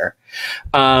love you, Cher.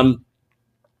 And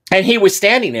he was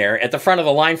standing there at the front of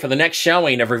the line for the next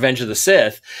showing of Revenge of the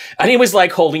Sith, and he was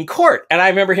like holding court. And I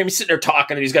remember him sitting there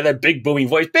talking, and he's got that big booming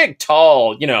voice, big,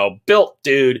 tall, built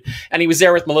dude. And he was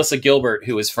there with Melissa Gilbert,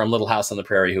 who was from Little House on the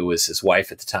Prairie, who was his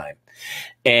wife at the time.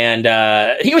 And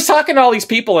he was talking to all these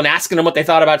people and asking them what they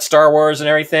thought about Star Wars and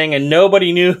everything, and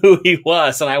nobody knew who he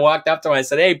was. And I walked up to him and I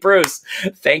said, "Hey, Bruce,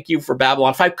 thank you for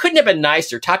Babylon 5. Couldn't have been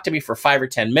nicer. Talked to me for 5 or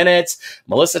 10 minutes.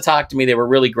 Melissa talked to me. They were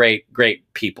really great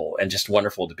people and just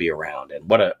wonderful to be around. And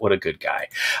what a good guy."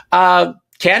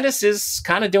 Candace is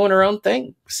kind of doing her own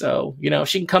thing. So,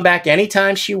 she can come back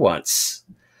anytime she wants,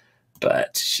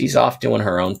 but she's off doing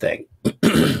her own thing.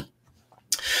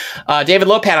 David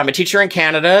Lopan, I'm a teacher in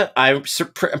Canada. I'm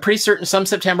pretty certain some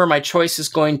September my choice is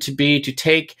going to be to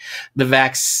take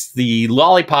the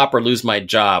lollipop or lose my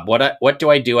job. What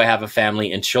do I do? I have a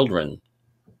family and children.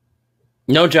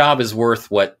 No job is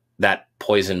worth what that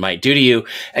poison might do to you.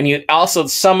 And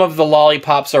some of the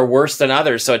lollipops are worse than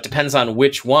others, so it depends on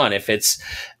which one. If it's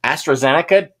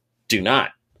AstraZeneca, do not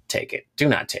take it. Do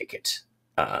not take it.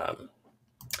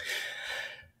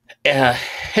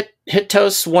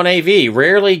 Hitos 1AV,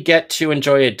 rarely get to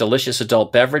enjoy a delicious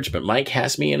adult beverage, but Mike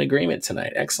has me in agreement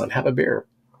tonight. Excellent. Have a beer.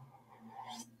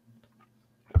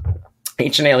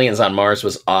 Ancient Aliens on Mars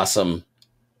was awesome.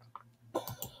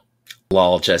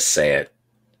 Lol, just say it.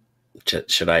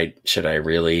 Should I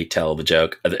really tell the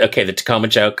joke? Okay, the Tacoma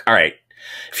joke. All right.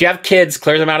 If you have kids,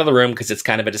 clear them out of the room because it's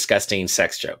kind of a disgusting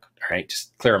sex joke. All right,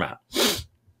 just clear them out.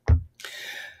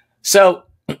 So,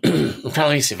 let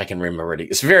me see if I can remember it.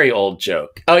 It's a very old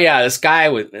joke. Oh yeah, this guy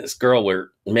with this girl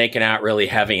were making out really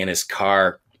heavy in his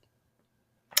car.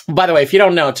 By the way, if you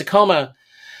don't know, Tacoma,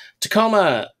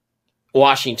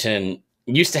 Washington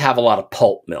used to have a lot of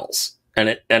pulp mills,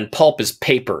 and pulp is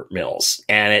paper mills,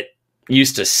 and it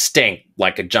used to stink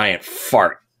like a giant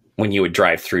fart when you would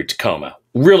drive through Tacoma.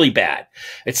 Really bad.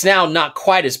 It's now not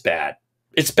quite as bad.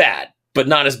 It's bad, but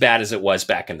not as bad as it was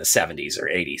back in the 70s or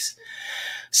 80s.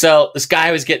 So this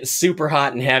guy was getting super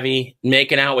hot and heavy,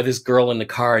 making out with his girl in the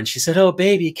car. And she said, "Oh,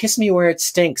 baby, kiss me where it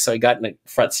stinks." So he got in the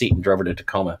front seat and drove her to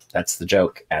Tacoma. That's the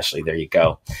joke, Ashley. There you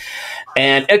go.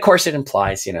 And of course, it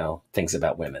implies, things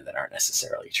about women that aren't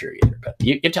necessarily true either. But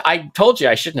I told you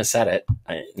I shouldn't have said it.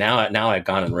 Now I've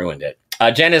gone and ruined it.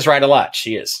 Jen is right a lot.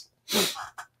 She is.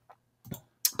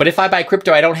 But if I buy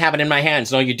crypto, I don't have it in my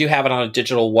hands. No, you do have it on a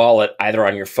digital wallet, either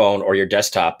on your phone or your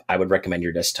desktop. I would recommend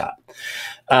your desktop.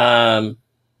 I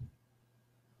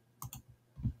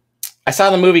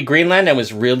saw the movie Greenland and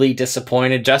was really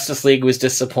disappointed. Justice League was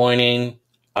disappointing.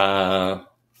 Oh,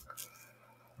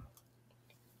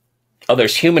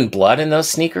 there's human blood in those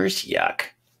sneakers? Yuck.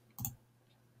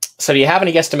 So do you have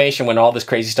any guesstimation when all this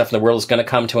crazy stuff in the world is going to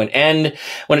come to an end,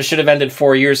 when it should have ended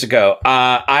 4 years ago?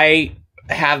 I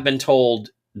have been told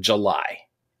July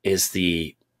is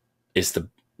the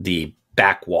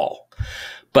back wall.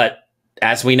 But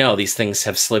as we know, these things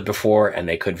have slid before, and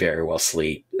they could very well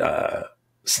slide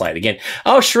again.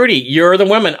 Oh, Shruti, you're the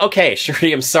woman. Okay,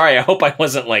 Shruti, I'm sorry. I hope I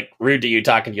wasn't like rude to you,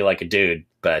 talking to you like a dude.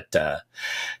 But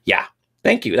yeah,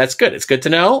 thank you. That's good. It's good to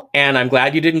know. And I'm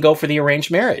glad you didn't go for the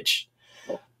arranged marriage.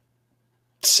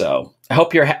 So I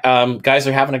hope your guys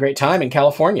are having a great time in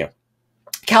California.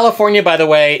 California, by the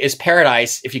way, is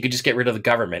paradise if you could just get rid of the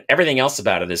government. Everything else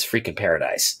about it is freaking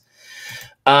paradise.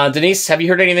 Denise, have you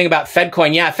heard anything about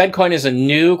FedCoin? Yeah, FedCoin is a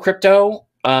new crypto,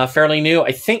 fairly new.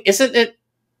 I think, isn't it?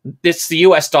 It's the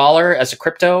US dollar as a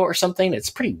crypto or something. It's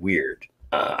pretty weird.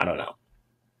 I don't know.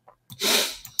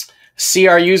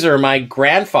 CR user, my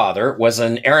grandfather was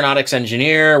an aeronautics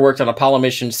engineer, worked on Apollo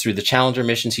missions through the Challenger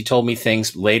missions. He told me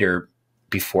things later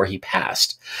before he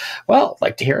passed. Well, I'd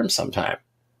like to hear him sometime.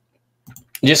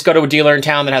 Just go to a dealer in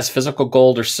town that has physical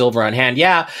gold or silver on hand.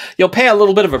 Yeah, you'll pay a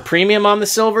little bit of a premium on the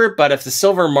silver, but if the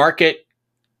silver market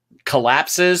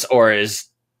collapses or is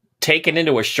taken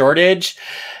into a shortage,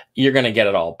 you're going to get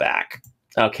it all back.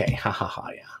 Okay,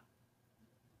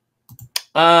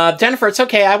 yeah. Jennifer, it's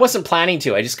okay. I wasn't planning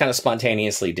to. I just kind of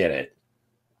spontaneously did it.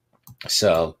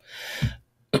 So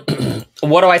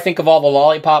what do I think of all the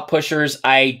lollipop pushers?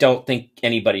 I don't think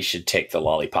anybody should take the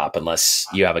lollipop unless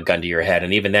you have a gun to your head.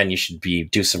 And even then, you should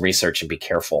do some research and be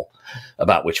careful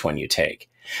about which one you take.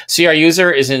 CR user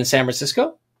is in San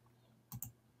Francisco.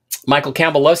 Michael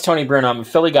Campbell loves Tony Bruno. I'm a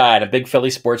Philly guy and a big Philly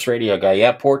sports radio guy.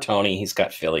 Yeah, poor Tony. He's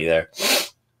got Philly there.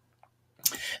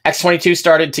 X22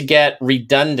 started to get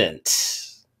redundant.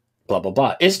 Blah, blah,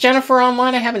 blah. Is Jennifer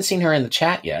online? I haven't seen her in the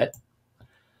chat yet.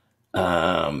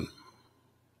 Ben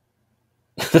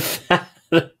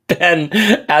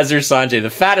Azur Sanjay, the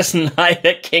fattest knight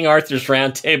at King Arthur's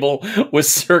round table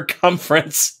was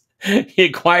circumference. He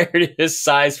acquired his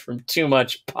size from too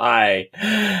much pie.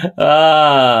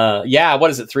 Yeah, what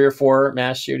is it, 3 or 4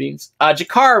 mass shootings?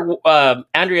 Jakar,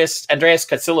 Andreas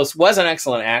Katsilis was an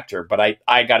excellent actor, but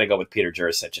I got to go with Peter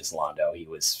Jurisic as Londo. He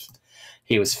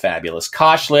was fabulous.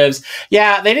 Kosh lives.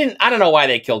 Yeah, they didn't. I don't know why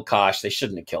they killed Kosh. They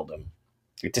shouldn't have killed him.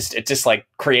 It just like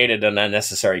created an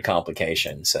unnecessary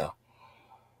complication. So.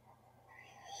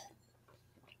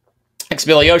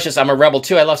 Ex-Bilioshis, I'm a rebel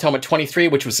too. I left home at 23,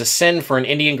 which was a sin for an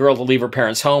Indian girl to leave her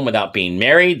parents' home without being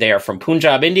married. They are from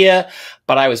Punjab, India,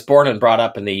 but I was born and brought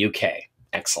up in the UK.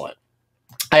 Excellent.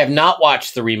 I have not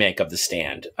watched the remake of The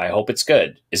Stand. I hope it's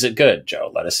good. Is it good,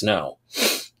 Joe? Let us know.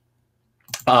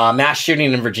 Mass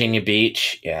shooting in Virginia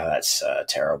Beach. Yeah, that's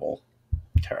terrible.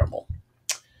 Terrible.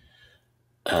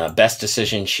 Best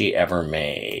decision she ever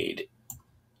made.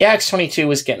 Yeah, X22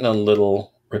 was getting a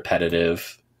little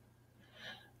repetitive.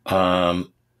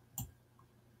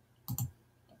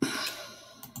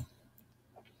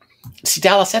 See,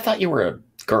 Dallas, I thought you were a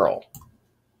girl.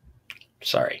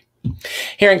 Sorry.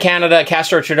 Here in Canada,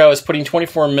 Castro Trudeau is putting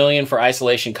 $24 million for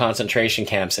isolation concentration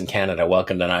camps in Canada.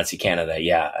 Welcome to Nazi Canada.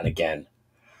 Yeah, and again.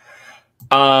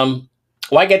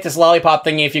 Why get this lollipop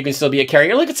thingy if you can still be a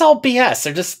carrier? Look, it's all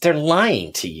BS. They're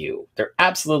lying to you. They're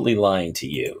absolutely lying to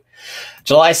you.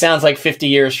 July sounds like 50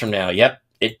 years from now. Yep,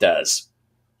 it does.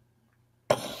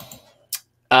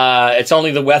 It's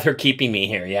only the weather keeping me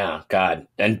here. Yeah, God.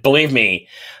 And believe me,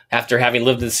 after having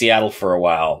lived in Seattle for a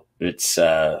while, it's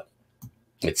not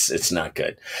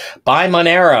good. Buy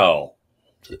Monero.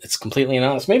 It's completely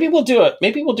anonymous. Maybe we'll do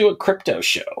a crypto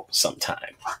show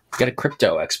sometime. Get a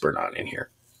crypto expert on in here.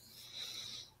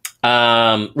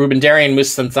 Ruben Darian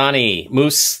Mustanthani,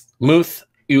 Muth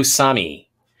Usami.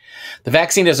 The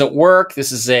vaccine doesn't work.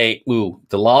 The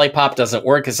lollipop doesn't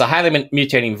work. It's a highly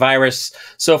mutating virus.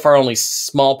 So far, only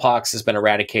smallpox has been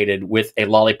eradicated with a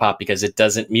lollipop because it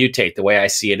doesn't mutate. The way I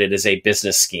see it, it is a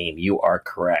business scheme. You are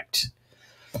correct.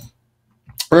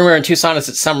 Rumor in Tucson is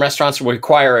that some restaurants will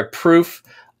require a proof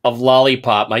of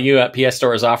lollipop. My UPS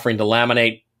store is offering to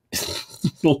laminate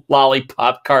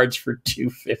lollipop cards for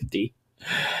 $2.50.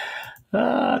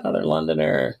 Another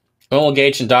Londoner. When will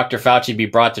Gates and Dr. Fauci be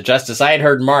brought to justice? I had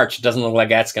heard March. It doesn't look like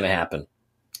that's going to happen.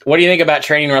 What do you think about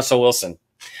training Russell Wilson?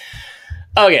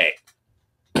 Okay.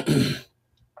 I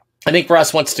think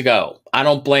Russ wants to go. I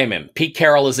don't blame him. Pete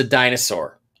Carroll is a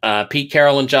dinosaur. Pete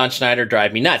Carroll and John Schneider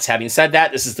drive me nuts. Having said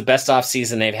that, this is the best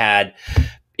offseason they've had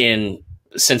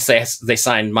since they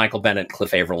signed Michael Bennett and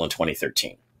Cliff Averill in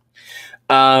 2013.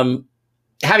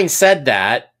 Having said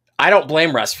that, I don't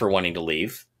blame Russ for wanting to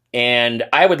leave. And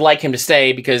I would like him to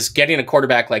stay because getting a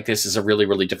quarterback like this is a really,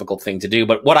 really difficult thing to do.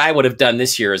 But what I would have done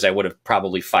this year is I would have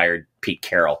probably fired Pete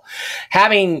Carroll.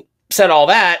 Having said all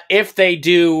that, if they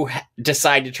do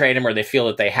decide to trade him or they feel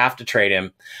that they have to trade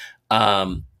him,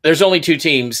 there's only two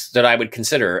teams that I would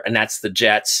consider, and that's the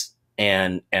Jets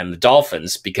and the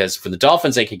Dolphins, because for the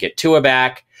Dolphins, they could get Tua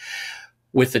back.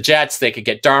 With the Jets, they could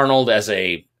get Darnold as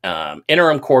a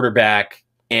interim quarterback,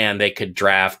 and they could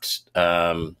draft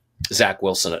Zach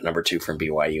Wilson at number 2 from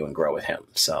BYU and grow with him.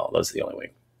 So those are the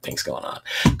only things going on.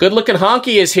 Good looking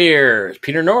honky is here.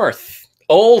 Peter North.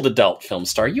 Old adult film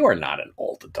star. You are not an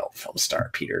old adult film star,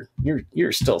 Peter.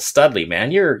 You're still Studley,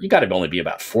 man. You got to only be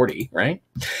about 40, right?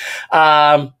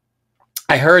 I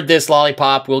heard this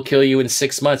lollipop will kill you in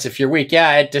 6 months if you're weak.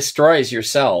 Yeah, it destroys your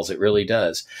cells. It really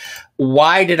does.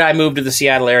 Why did I move to the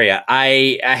Seattle area?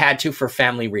 I had to for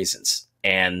family reasons,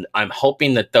 and I'm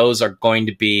hoping that those are going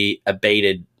to be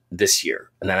abated this year,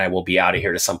 and then I will be out of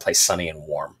here to someplace sunny and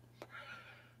warm.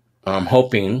 I'm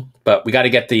hoping, but we got to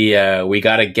get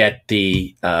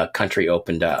the country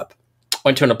opened up.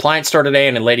 Went to an appliance store today,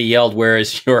 and a lady yelled, "Where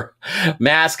is your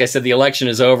mask?" I said, "The election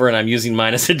is over, and I'm using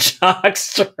mine as a jock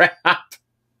strap."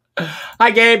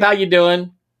 Hi, Gabe. How you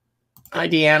doing? Hi,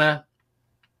 Deanna.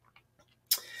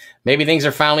 Maybe things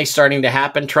are finally starting to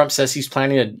happen. Trump says he's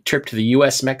planning a trip to the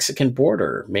U.S.-Mexican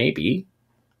border. Maybe.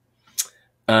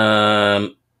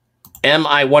 Am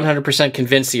I 100%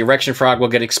 convinced the erection fraud will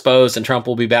get exposed and Trump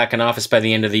will be back in office by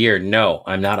the end of the year? No,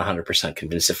 I'm not 100%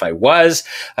 convinced. If I was,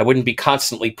 I wouldn't be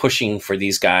constantly pushing for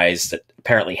these guys that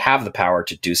apparently have the power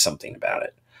to do something about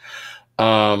it.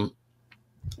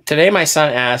 Today, my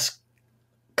son asked,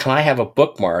 "Can I have a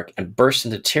bookmark?" and burst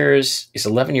into tears. He's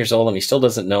 11 years old and he still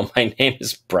doesn't know my name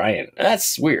is Brian.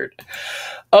 That's weird.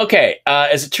 Okay,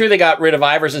 is it true they got rid of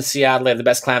Ivers in Seattle? They have the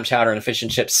best clam chowder and fish and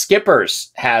chips.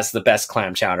 Skipper's has the best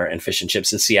clam chowder and fish and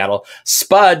chips in Seattle.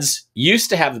 Spuds used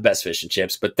to have the best fish and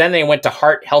chips, but then they went to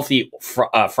Heart Healthy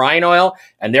frying oil,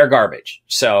 and they're garbage.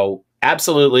 So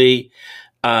absolutely,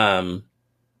 yes,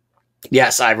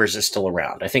 Ivers is still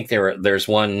around. I think there's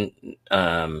one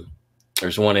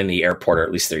in the airport, or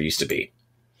at least there used to be.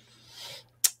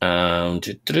 Yeah,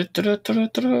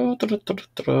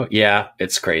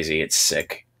 it's crazy. It's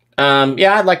sick.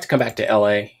 Yeah, I'd like to come back to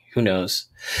LA. Who knows?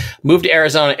 Move to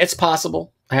Arizona. It's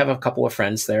possible. I have a couple of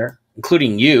friends there,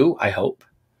 including you, I hope.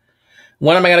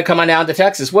 When am I going to come on down to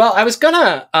Texas? Well, I was going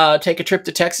to take a trip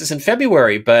to Texas in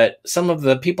February, but some of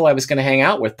the people I was going to hang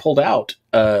out with pulled out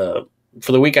for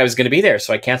the week I was going to be there,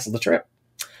 so I canceled the trip.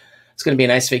 It's going to be a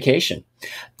nice vacation.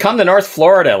 Come to North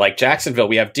Florida, like Jacksonville.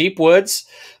 We have deep woods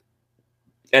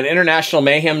and International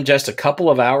Mayhem just a couple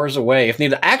of hours away. If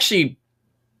needed, I actually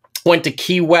went to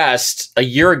Key West a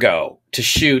year ago to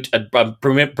shoot a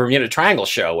Bermuda Triangle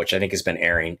show, which I think has been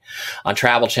airing on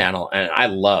Travel Channel, and I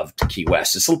loved Key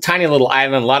West. It's a tiny little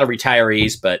island, a lot of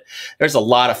retirees, but there's a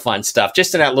lot of fun stuff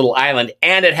just in that little island,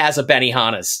 and it has a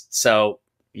Benihana's, so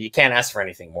you can't ask for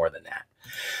anything more than that.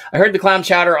 I heard the clam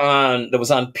chowder that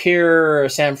was on Pier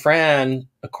San Fran,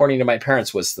 according to my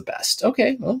parents, was the best.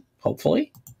 Okay, well,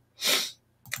 hopefully.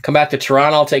 Come back to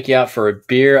Toronto, I'll take you out for a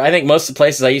beer. I think most of the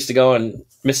places I used to go in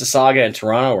Mississauga and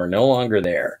Toronto are no longer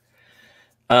there.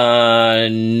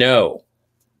 No.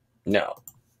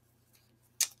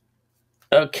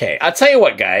 Okay, I'll tell you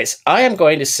what, guys. I am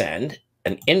going to send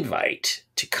an invite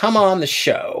to come on the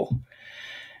show.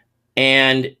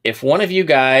 And if one of you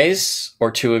guys,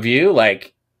 or two of you,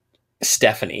 like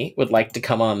Stephanie, would like to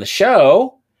come on the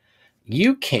show,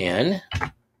 you can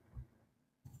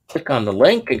click on the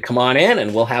link and come on in,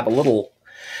 and we'll have a little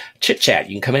chit chat.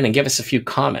 You can come in and give us a few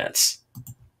comments.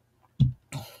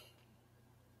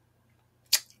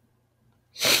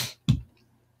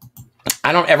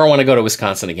 I don't ever want to go to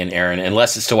Wisconsin again, Aaron,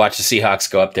 unless it's to watch the Seahawks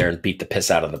go up there and beat the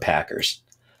piss out of the Packers.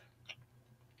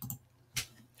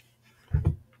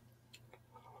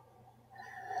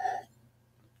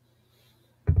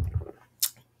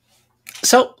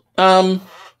 So,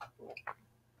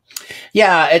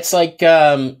 yeah, it's like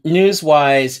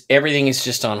news-wise, everything is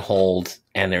just on hold,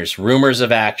 and there's rumors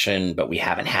of action, but we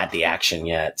haven't had the action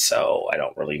yet, so I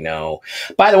don't really know.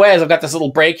 By the way, as I've got this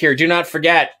little break here, do not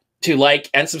forget, to like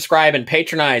and subscribe and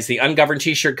patronize the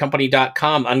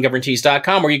ungovernedtshirtcompany.com,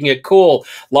 ungovernedtees.com, where you can get cool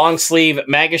long sleeve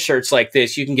MAGA shirts like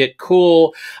this. You can get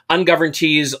cool Ungoverned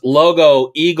Tees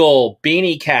logo eagle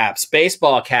beanie caps,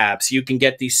 baseball caps. You can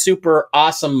get these super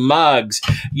awesome mugs.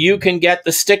 You can get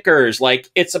the stickers like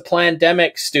 "It's a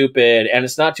Plandemic, Stupid" and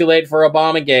 "It's Not Too Late for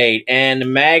Obamagate"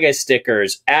 and MAGA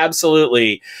stickers.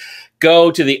 Absolutely.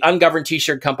 Go to the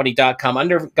ungovernedtshirtcompany.com,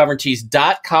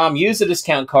 ungovernedtees.com. Use the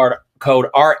discount code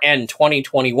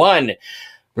RN2021.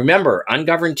 Remember,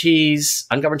 Ungoverned Tees,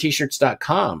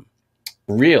 ungovernedtshirts.com.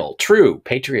 Real, true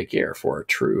patriot gear for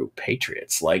true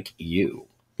patriots like you.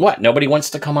 What? Nobody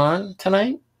wants to come on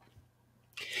tonight?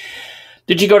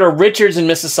 Did you go to Richards in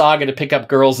Mississauga to pick up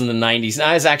girls in the 90s?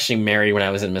 I was actually married when I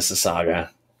was in Mississauga.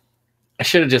 I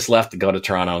should have just left to go to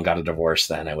Toronto and got a divorce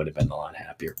then. I would have been a lot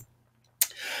happier.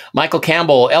 Michael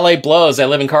Campbell, LA blows. I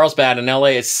live in Carlsbad, and LA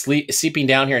is seeping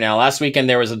down here now. Last weekend,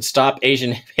 there was a Stop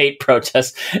Asian Hate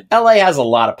protest. LA has a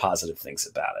lot of positive things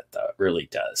about it, though. It really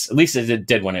does. At least it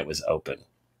did when it was open.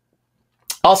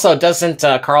 Also, doesn't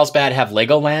Carlsbad have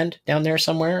Legoland down there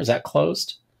somewhere? Is that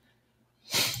closed?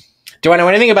 Do I know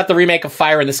anything about the remake of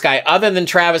Fire in the Sky other than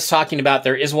Travis talking about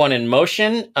there is one in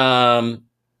motion?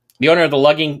 The owner of the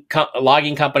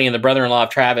logging company and the brother-in-law of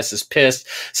Travis is pissed.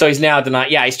 So he's now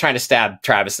denying. Yeah, he's trying to stab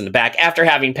Travis in the back after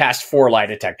having passed 4 lie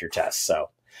detector tests. So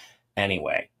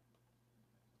anyway,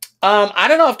 I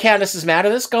don't know if Candace is mad at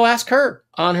this. Go ask her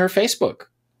on her Facebook.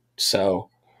 So,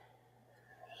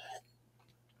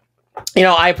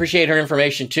 I appreciate her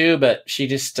information too, but she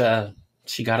just,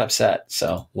 she got upset.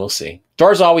 So we'll see.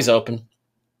 Door's always open.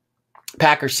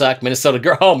 Packers suck. Minnesota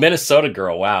girl. Oh, Minnesota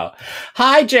girl. Wow.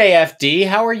 Hi, JFD.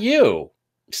 How are you?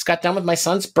 Just got done with my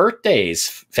son's birthday's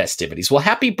festivities. Well,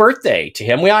 happy birthday to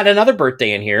him. We had another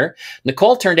birthday in here.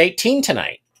 Nicole turned 18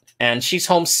 tonight, and she's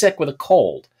homesick with a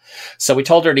cold. So we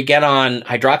told her to get on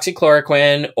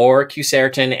hydroxychloroquine or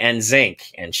Quercetin and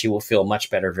zinc, and she will feel much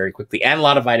better very quickly, and a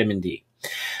lot of vitamin D.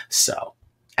 So,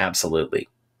 absolutely.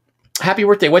 Happy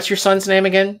birthday. What's your son's name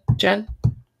again, Jen?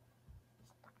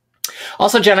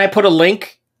 Also, Jen, I put a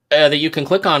link that you can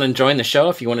click on and join the show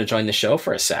if you want to join the show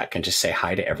for a sec and just say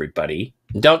hi to everybody.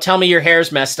 And don't tell me your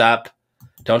hair's messed up.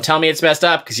 Don't tell me it's messed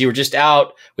up because you were just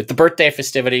out with the birthday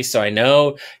festivities, so I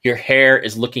know your hair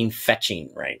is looking fetching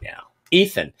right now.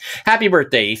 Ethan. Happy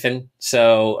birthday, Ethan.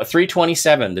 So,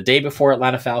 3/27, the day before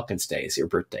Atlanta Falcons Day is your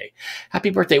birthday. Happy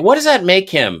birthday. What does that make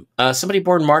him? Somebody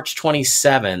born March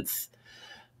 27th.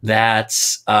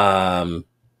 That's...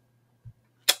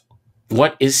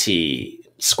 what is he?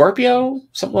 Scorpio?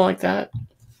 Something like that?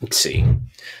 Let's see.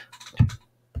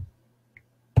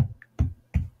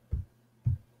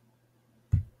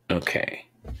 Okay.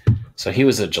 So he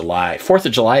was a 4th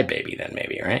of July baby then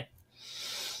maybe, right?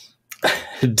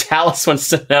 Dallas wants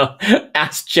to know,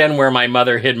 ask Jen where my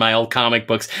mother hid my old comic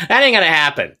books. That ain't going to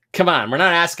happen. Come on. We're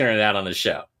not asking her that on the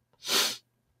show.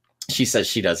 She says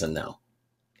she doesn't know.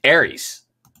 Aries.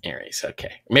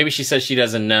 Okay. Maybe she says she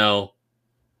doesn't know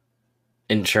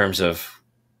in terms of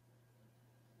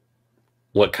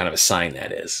what kind of a sign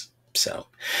that is. So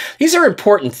these are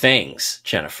important things,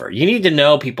 Jennifer. You need to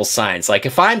know people's signs. Like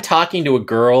if I'm talking to a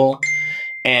girl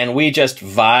and we just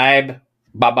vibe,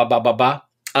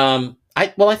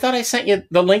 I thought I sent you,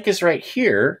 the link is right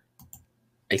here.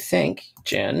 I think,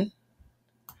 Jen.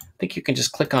 I think you can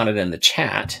just click on it in the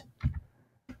chat.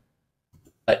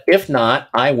 If not,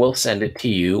 I will send it to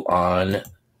you on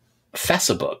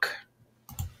Facebook.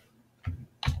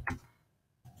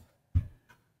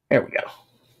 There we go.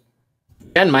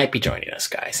 Jen might be joining us,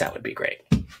 guys. That would be great.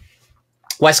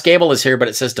 Wes Gable is here, but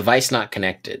it says device not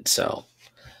connected. So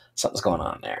something's going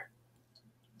on there.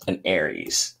 An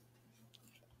Aries.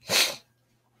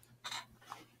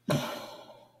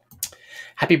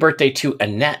 Happy birthday to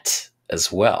Annette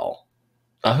as well.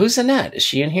 Who's Annette? Is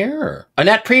she in here? Or?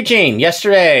 Annette Prejean.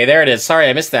 Yesterday. There it is. Sorry,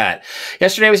 I missed that.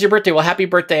 Yesterday was your birthday. Well, happy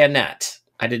birthday, Annette.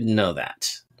 I didn't know that.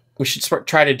 We should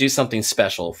try to do something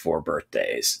special for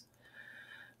birthdays.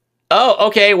 Oh,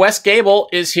 okay. Wes Gable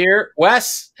is here.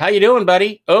 Wes, how you doing,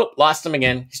 buddy? Oh, lost him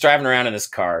again. He's driving around in his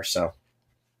car, so.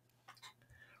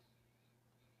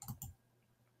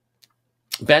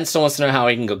 Ben still wants to know how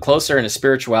he can go closer in his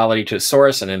spirituality to his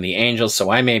source and in the angels,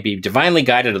 so I may be divinely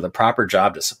guided to the proper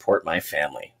job to support my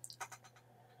family.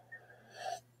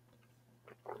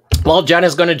 Well, Jen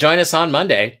is going to join us on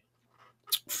Monday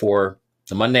for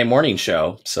the Monday morning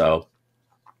show, so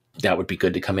that would be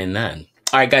good to come in then.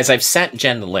 All right, guys, I've sent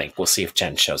Jen the link. We'll see if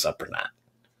Jen shows up or not.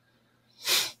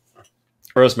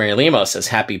 Rosemary Limo says,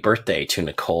 happy birthday to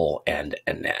Nicole and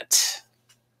Annette.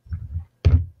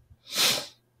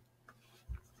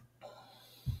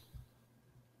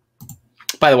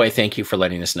 By the way, thank you for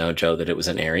letting us know, Joe, that it was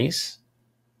an Aries.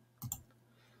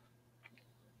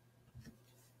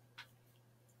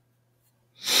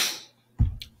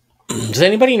 Does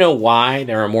anybody know why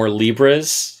there are more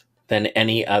Libras than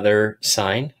any other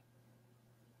sign?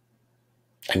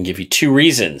 I can give you 2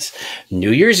 reasons.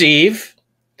 New Year's Eve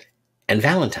and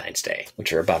Valentine's Day,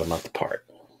 which are about a month apart.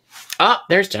 Ah,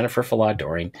 there's Jennifer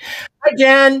Falah-Doring. Hi,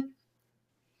 Jen.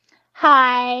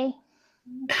 Hi.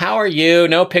 How are you?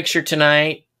 No picture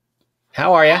tonight.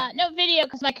 How are you? No video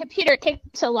because my computer takes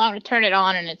so long to turn it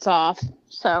on and it's off.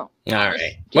 So All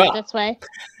right. do it this way.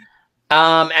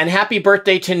 And happy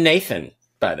birthday to Nathan,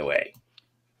 by the way.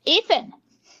 Ethan.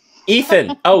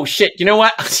 Oh, shit. You know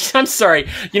what? I'm sorry.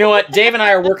 You know what? Dave and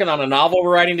I are working on a novel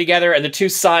we're writing together, and the 2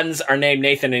 sons are named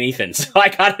Nathan and Ethan. So I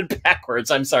got it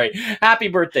backwards. I'm sorry. Happy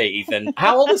birthday, Ethan.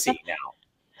 How old is he now?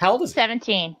 How old is he?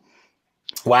 17.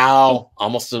 Wow.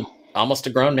 Almost a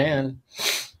grown man.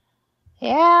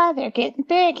 Yeah, they're getting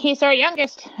big. He's our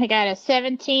youngest. I got a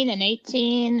 17, an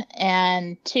 18,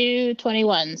 and 2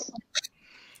 21s.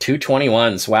 2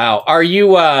 21s. Wow. Are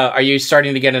you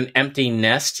starting to get an empty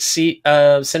nest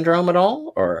syndrome at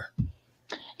all, or?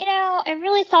 You know, I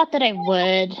really thought that I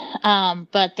would,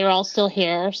 but they're all still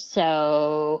here,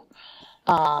 so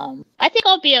I think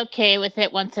I'll be okay with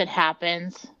it once it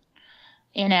happens.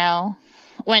 You know,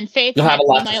 when Faith, You'll have a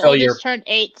lot my to fill oldest, turned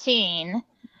 18,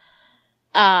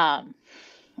 I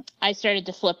started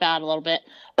to flip out a little bit,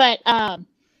 but I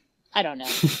don't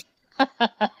know.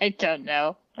 I don't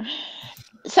know.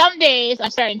 Some days I'm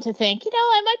starting to think,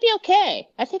 I might be okay.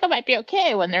 I think I might be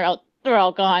okay when they're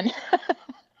all gone.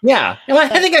 Yeah,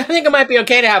 I think it might be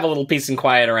okay to have a little peace and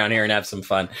quiet around here and have some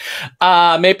fun.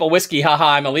 Maple whiskey, haha,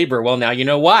 I'm a Libra. Well, now you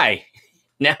know why.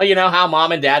 Now you know how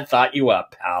Mom and Dad thought you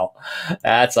up, pal.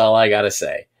 That's all I gotta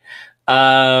say.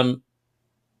 I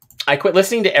quit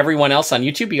listening to everyone else on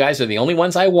YouTube. You guys are the only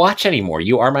ones I watch anymore.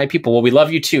 You are my people. Well, we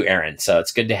love you too, Aaron. So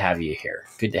it's good to have you here.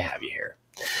 Good to have you here.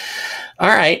 All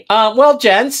right. Well,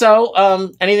 Jen, so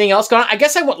anything else going on? I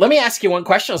guess let me ask you one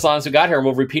question as long as we got here, and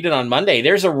we'll repeat it on Monday.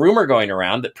 There's a rumor going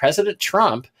around that President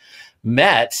Trump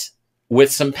met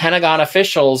with some Pentagon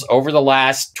officials over the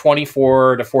last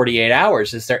 24 to 48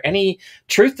 hours. Is there any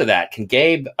truth to that? Can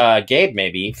Gabe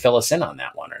maybe fill us in on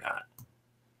that one or not?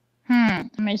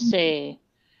 Let me see.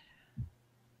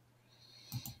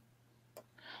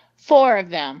 4 of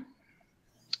them.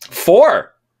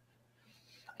 4?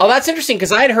 Oh, that's interesting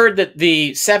because I'd heard that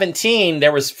the 17,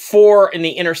 there was 4 in the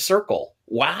inner circle.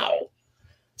 Wow.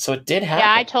 So it did happen.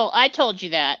 Yeah, I told you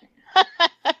that.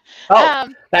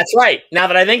 That's right. Now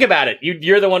that I think about it,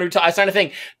 you're the one who I was trying to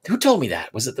think, who told me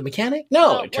that? Was it the mechanic?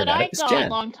 No, it turned out it was Jen. What I thought a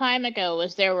long time ago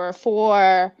was there were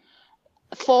 4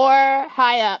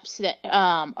 high-ups that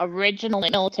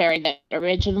military that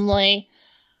originally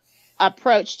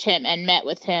approached him and met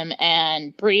with him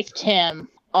and briefed him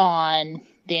on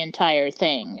the entire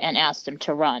thing and asked him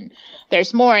to run.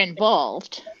 There's more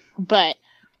involved, but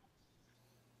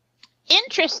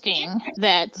interesting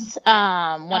that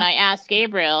when I asked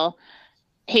Gabriel,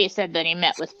 he said that he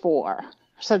met with 4.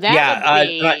 So that would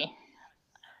be...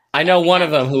 I know one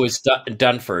of them who was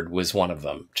Dunford was one of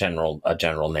them. A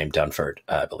general named Dunford,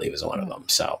 I believe, is one of them.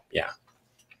 So, yeah.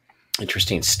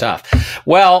 Interesting stuff.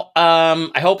 Well,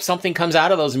 I hope something comes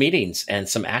out of those meetings and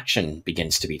some action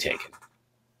begins to be taken.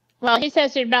 Well, he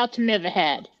says they're about to move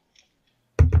ahead.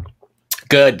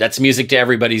 Good. That's music to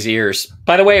everybody's ears.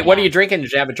 By the way, What are you drinking?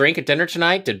 Did you have a drink at dinner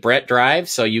tonight? Did Brett drive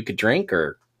so you could drink,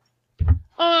 or?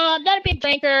 I'm not a big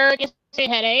drinker. It gives me a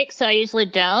headache, so I usually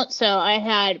don't. So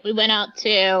we went out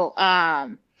to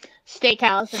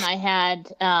steakhouse, and I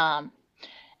had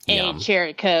a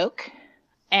cherry Coke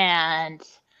and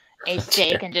a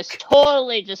steak, and just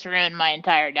totally ruined my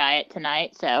entire diet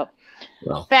tonight. So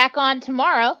back on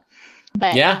tomorrow.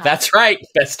 But, that's right.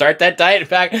 Let's start that diet. In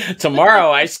fact,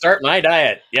 tomorrow I start my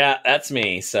diet. Yeah, that's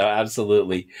me. So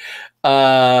absolutely.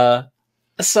 Okay.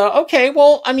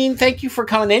 Well, I mean, thank you for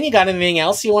coming in. You got anything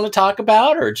else you want to talk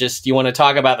about, or just you want to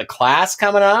talk about the class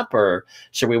coming up, or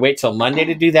should we wait till Monday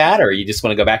to do that, or you just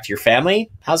want to go back to your family?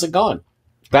 How's it going?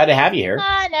 Glad to have you here.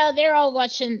 No, they're all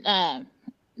watching.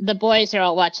 The boys are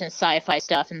all watching sci-fi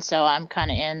stuff, and so I'm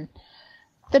kind of in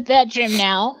the bedroom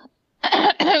now.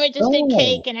 We just did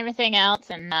cake and everything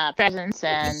else, and presents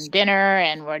and dinner,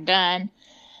 and we're done.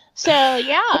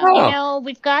 So,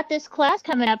 we've got this class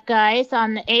coming up, guys,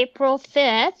 on April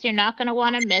 5th. You're not going to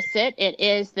want to miss it. It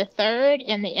is the 3rd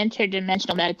in the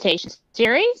Interdimensional Meditation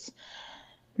Series,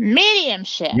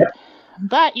 Mediumship. Yep.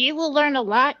 But you will learn a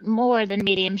lot more than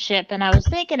mediumship, and I was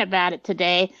thinking about it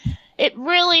today. It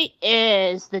really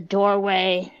is the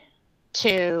doorway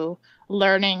to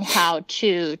learning how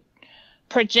to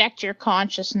project your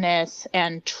consciousness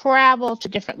and travel to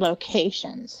different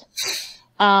locations.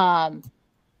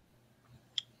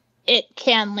 It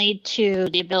can lead to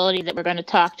the ability that we're going to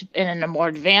talk to in a more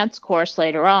advanced course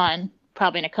later on,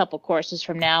 probably in a couple courses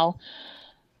from now.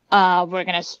 What we're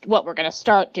going to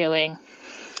start doing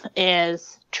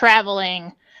is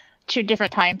traveling to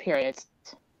different time periods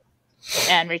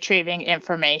and retrieving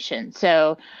information.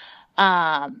 So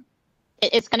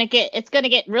it's going to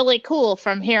get really cool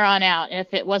from here on out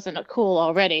if it wasn't cool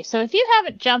already. So if you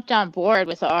haven't jumped on board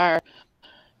with our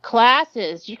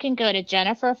classes, you can go to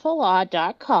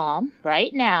jenniferfalad.com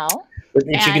right now. Which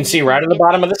you can see right at the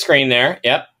bottom of the screen there.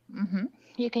 Yep. Mm-hmm.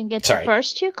 You can get the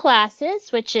first 2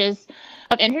 classes, which is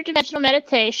of interdimensional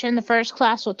meditation. The first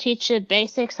class will teach you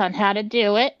basics on how to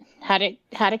do it, how to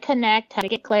connect, how to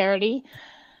get clarity.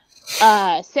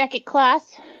 Second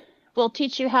class will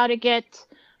teach you how to get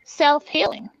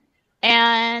self-healing,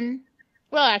 and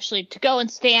actually to go and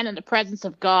stand in the presence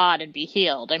of God and be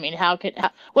healed. I mean,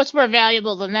 what's more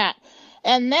valuable than that?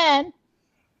 And then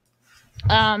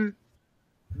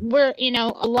we're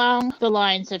along the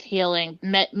lines of healing,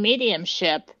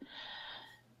 mediumship.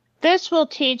 This will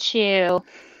teach you,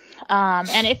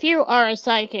 and if you are a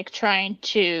psychic trying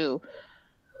to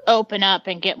open up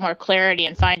and get more clarity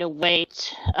and find a way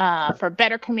for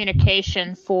better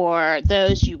communication for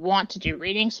those you want to do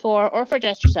readings for, or for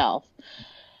just yourself,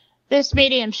 this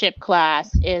mediumship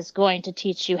class is going to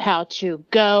teach you how to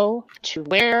go to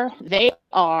where they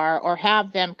are or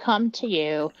have them come to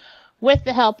you with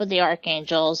the help of the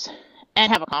archangels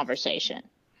and have a conversation.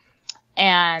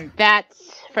 And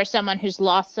that's for someone who's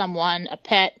lost someone, a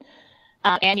pet.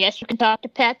 And yes, you can talk to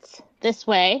pets this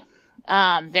way.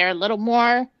 They're a little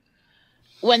more,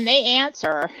 when they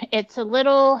answer, it's a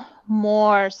little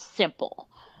more simple.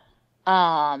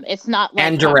 It's not like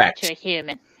and direct talking to a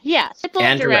human. Yeah, simple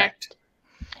and direct.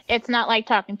 It's not like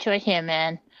talking to a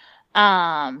human.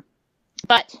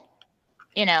 But,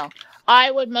 I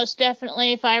would most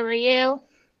definitely, if I were you,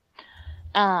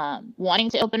 wanting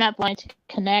to open up, wanting to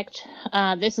connect,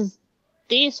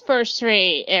 these first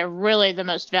 3 are really the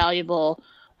most valuable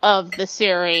of the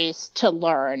series to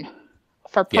learn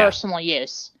for personal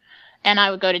use. And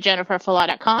I would go to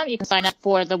jenniferfalad.com. You can sign up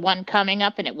for the one coming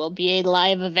up, and it will be a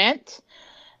live event,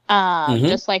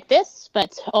 just like this,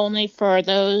 but only for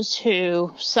those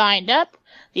who signed up.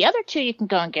 The other 2 you can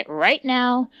go and get right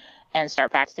now and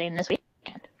start practicing this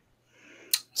weekend.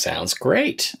 Sounds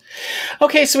great.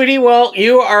 Okay, sweetie. Well,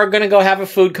 you are going to go have a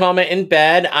food coma in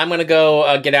bed. I'm going to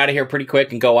go get out of here pretty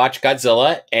quick and go watch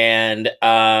Godzilla. And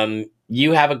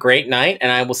you have a great night,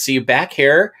 and I will see you back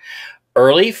here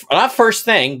early, not first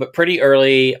thing, but pretty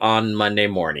early on Monday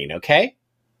morning, okay?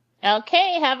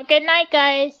 Okay, have a good night,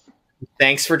 guys.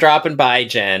 Thanks for dropping by,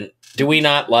 Jen. Do we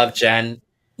not love Jen?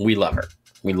 We love her.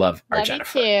 We love our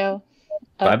Jennifer. You too.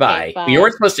 Bye-bye. Okay, bye. You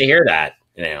weren't supposed to hear that.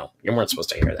 You weren't supposed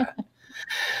to hear that.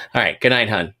 All right, good night,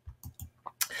 hun.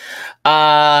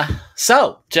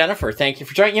 So, Jennifer, thank you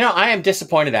for joining. I am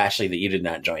disappointed, Ashley, that you did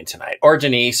not join tonight, or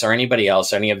Denise, or anybody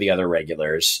else, or any of the other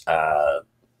regulars. A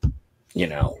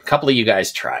couple of you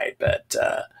guys tried, but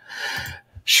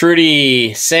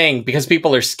Shruti Singh, because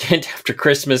people are skint after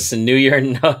Christmas and New Year,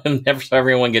 and never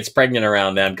everyone gets pregnant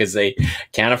around them because they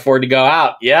can't afford to go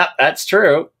out. Yeah, that's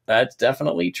true. That's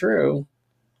definitely true.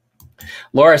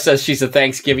 Laura says she's a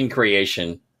Thanksgiving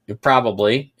creation.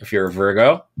 Probably, if you're a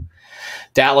Virgo.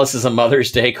 Dallas is a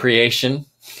Mother's Day creation.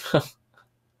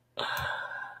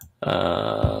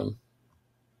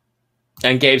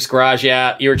 And Gabe's Garage,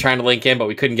 yeah, you were trying to link in, but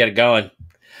we couldn't get it going.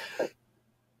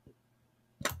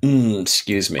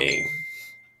 Excuse me.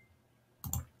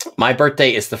 My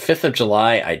birthday is the 5th of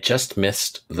July. I just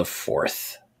missed the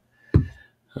 4th.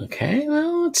 Okay,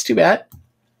 well, it's too bad.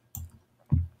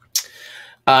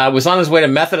 Was on his way to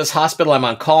Methodist Hospital. I'm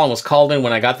on call and was called in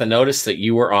when I got the notice that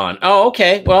you were on. Oh,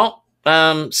 okay. Well,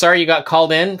 sorry you got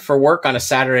called in for work on a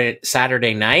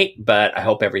Saturday night, but I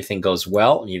hope everything goes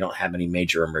well and you don't have any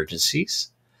major emergencies.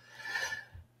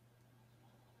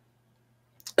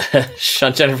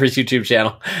 On Jennifer's YouTube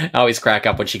channel, I always crack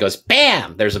up when she goes,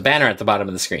 bam! There's a banner at the bottom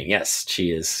of the screen. Yes,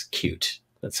 she is cute.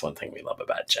 That's one thing we love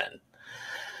about Jen.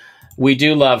 We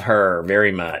do love her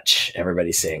very much.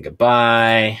 Everybody's saying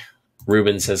goodbye.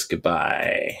 Ruben says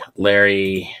goodbye.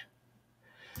 Larry.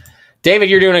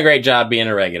 David, you're doing a great job being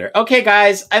a regular. Okay,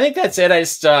 guys, I think that's it. I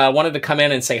just wanted to come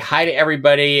in and say hi to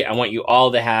everybody. I want you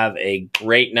all to have a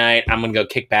great night. I'm going to go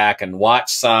kick back and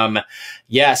watch some,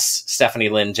 yes, Stephanie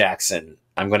Lynn Jackson.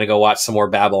 I'm going to go watch some more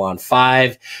Babylon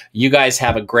 5. You guys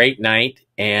have a great night.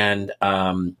 And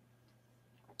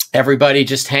everybody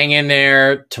just hang in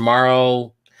there.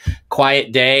 Tomorrow,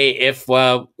 quiet day. If,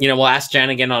 we'll ask Jen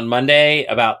again on Monday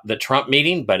about the Trump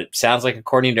meeting, but it sounds like,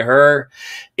 according to her,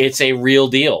 it's a real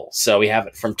deal. So we have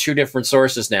it from two different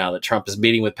sources now that Trump is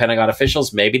meeting with Pentagon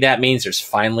officials. Maybe that means there's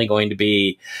finally going to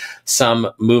be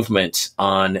some movement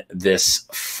on this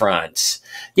front.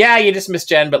 Yeah, you just missed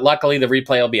Jen, but luckily the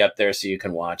replay will be up there so you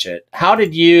can watch it. How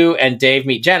did you and Dave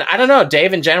meet Jen? I don't know.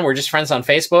 Dave and Jen were just friends on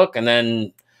Facebook, and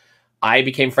then I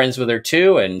became friends with her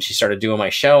too, and she started doing my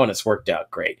show, and it's worked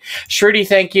out great. Shruti,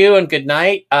 thank you and good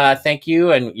night. Thank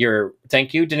you,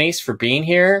 thank you, Denise, for being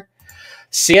here.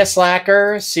 See ya,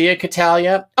 Slacker. See ya,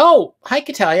 Catalia. Oh, hi,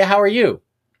 Catalia. How are you?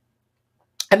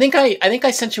 I think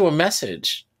I sent you a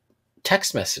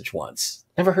text message once.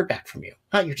 Never heard back from you.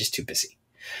 Oh, you're just too busy.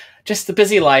 Just the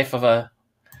busy life of a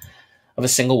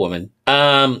single woman.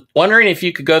 Wondering if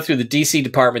you could go through the DC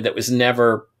department that was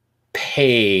never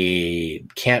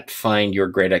paid. Can't find your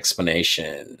great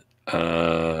explanation.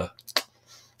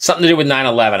 Something to do with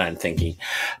 9/11, I'm thinking.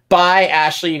 Bye,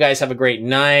 Ashley. You guys have a great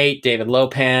night. David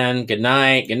Lopan, good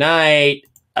night. Good night.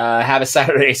 Have a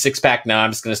Saturday 6-pack. No,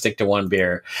 I'm just going to stick to one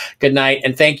beer. Good night.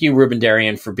 And thank you, Ruben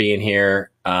Darian, for being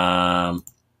here.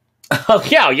 Oh,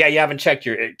 yeah, you haven't checked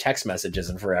your text messages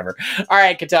in forever. All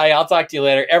right, Catalia, I'll talk to you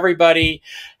later. Everybody,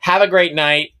 have a great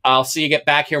night. I'll see you get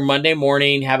back here Monday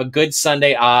morning. Have a good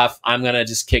Sunday off. I'm going to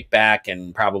just kick back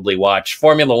and probably watch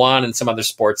Formula One and some other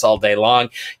sports all day long.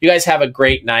 You guys have a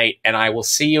great night, and I will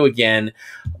see you again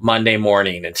Monday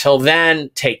morning. Until then,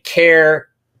 take care.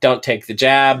 Don't take the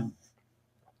jab.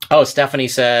 Oh, Stephanie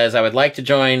says, I would like to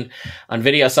join on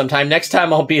video sometime. Next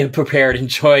time I'll be prepared.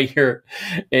 Enjoy your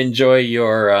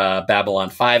Babylon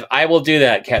 5. I will do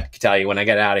that, Catalia, when I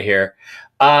get out of here.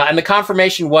 And the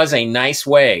confirmation was a nice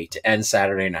way to end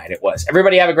Saturday night. It was.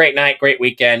 Everybody have a great night, great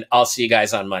weekend. I'll see you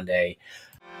guys on Monday.